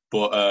them,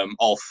 but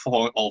I'll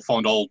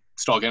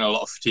start getting a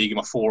lot of fatigue in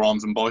my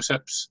forearms and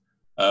biceps,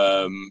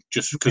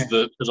 just because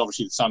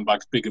obviously the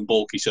sandbag's big and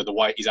bulky, so the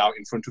weight is out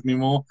in front of me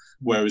more.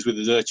 Whereas with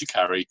the Zercher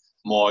carry,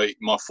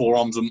 my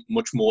forearms are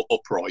much more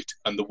upright,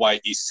 and the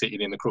weight is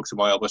sitting in the crooks of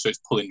my elbow, so it's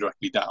pulling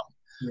directly down.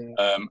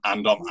 Yeah.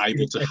 And I'm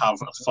able to have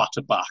a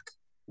flatter back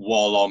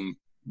while I'm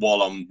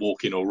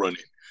walking or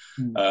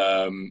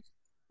running.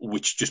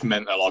 Which just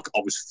meant that like I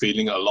was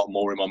feeling it a lot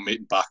more in my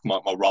mid back, my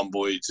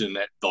rhomboids, and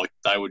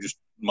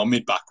my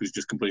mid back was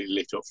just completely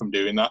lit up from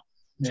doing that.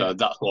 Yeah. So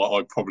that's why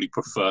I probably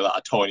prefer that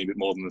a tiny bit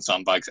more than the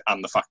sandbags,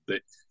 and the fact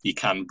that you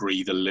can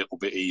breathe a little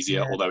bit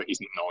easier, although it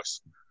isn't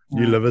nice.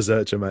 You love a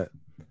Zercher, mate.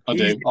 I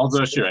do. I'll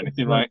Zercher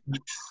anything, mate.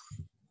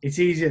 It's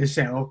easier to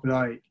set up.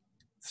 Like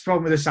it's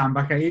problem with the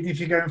sandbag. Even if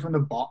you're going from the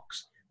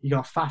box, you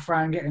got to faff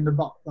around getting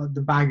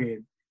the bag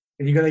in,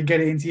 and you got to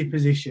get it into your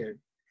position.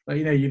 Like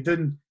you've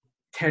done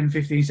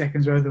 10-15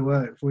 seconds worth of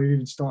work before you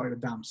even started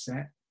a damn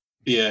set.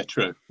 Yeah,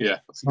 true. Yeah,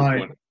 that's a good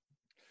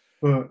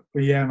point.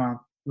 But yeah, man,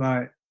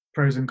 like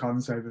pros and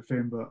cons to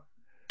everything. But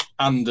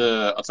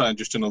I'll tell you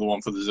just another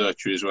one for the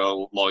Zercher as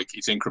well. Like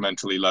it's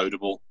incrementally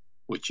loadable,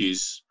 which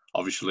is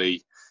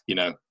obviously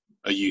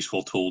a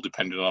useful tool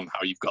depending on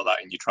how you've got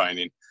that in your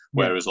training.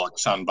 Whereas like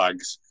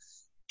sandbags,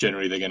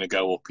 generally they're going to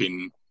go up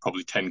in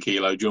probably 10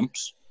 kilo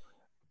jumps.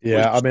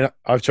 Yeah, I mean,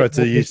 I've tried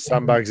to use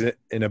sandbags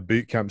in a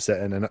boot camp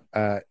setting, and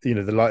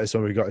the lightest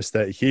one we got is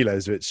 30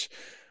 kilos, which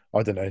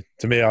I don't know.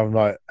 To me, I'm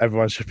like,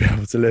 everyone should be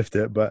able to lift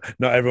it, but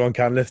not everyone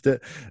can lift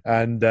it,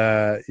 and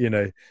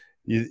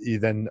you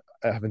then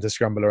having to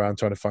scramble around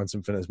trying to find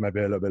something that's maybe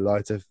a little bit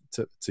lighter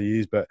to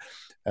use. But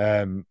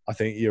I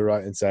think you're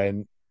right in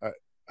saying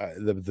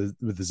with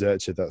the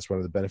Zercher, that's one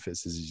of the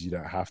benefits is you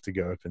don't have to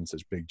go up in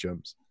such big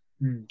jumps.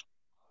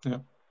 Yeah.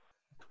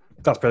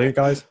 That's brilliant,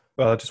 guys.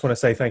 Well, I just want to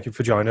say thank you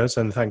for joining us,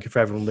 and thank you for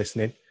everyone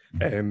listening.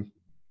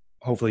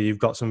 Hopefully you've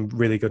got some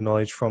really good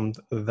knowledge from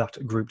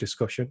that group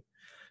discussion.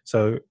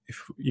 So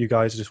if you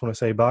guys just want to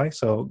say bye.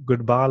 So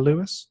goodbye,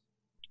 Lewis.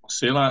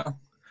 See you later.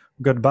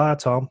 Goodbye,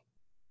 Tom.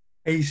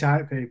 Peace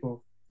out,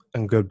 people.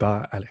 And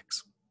goodbye,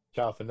 Alex.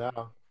 Ciao for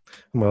now.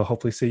 And we'll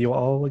hopefully see you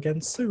all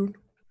again soon.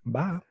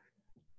 Bye.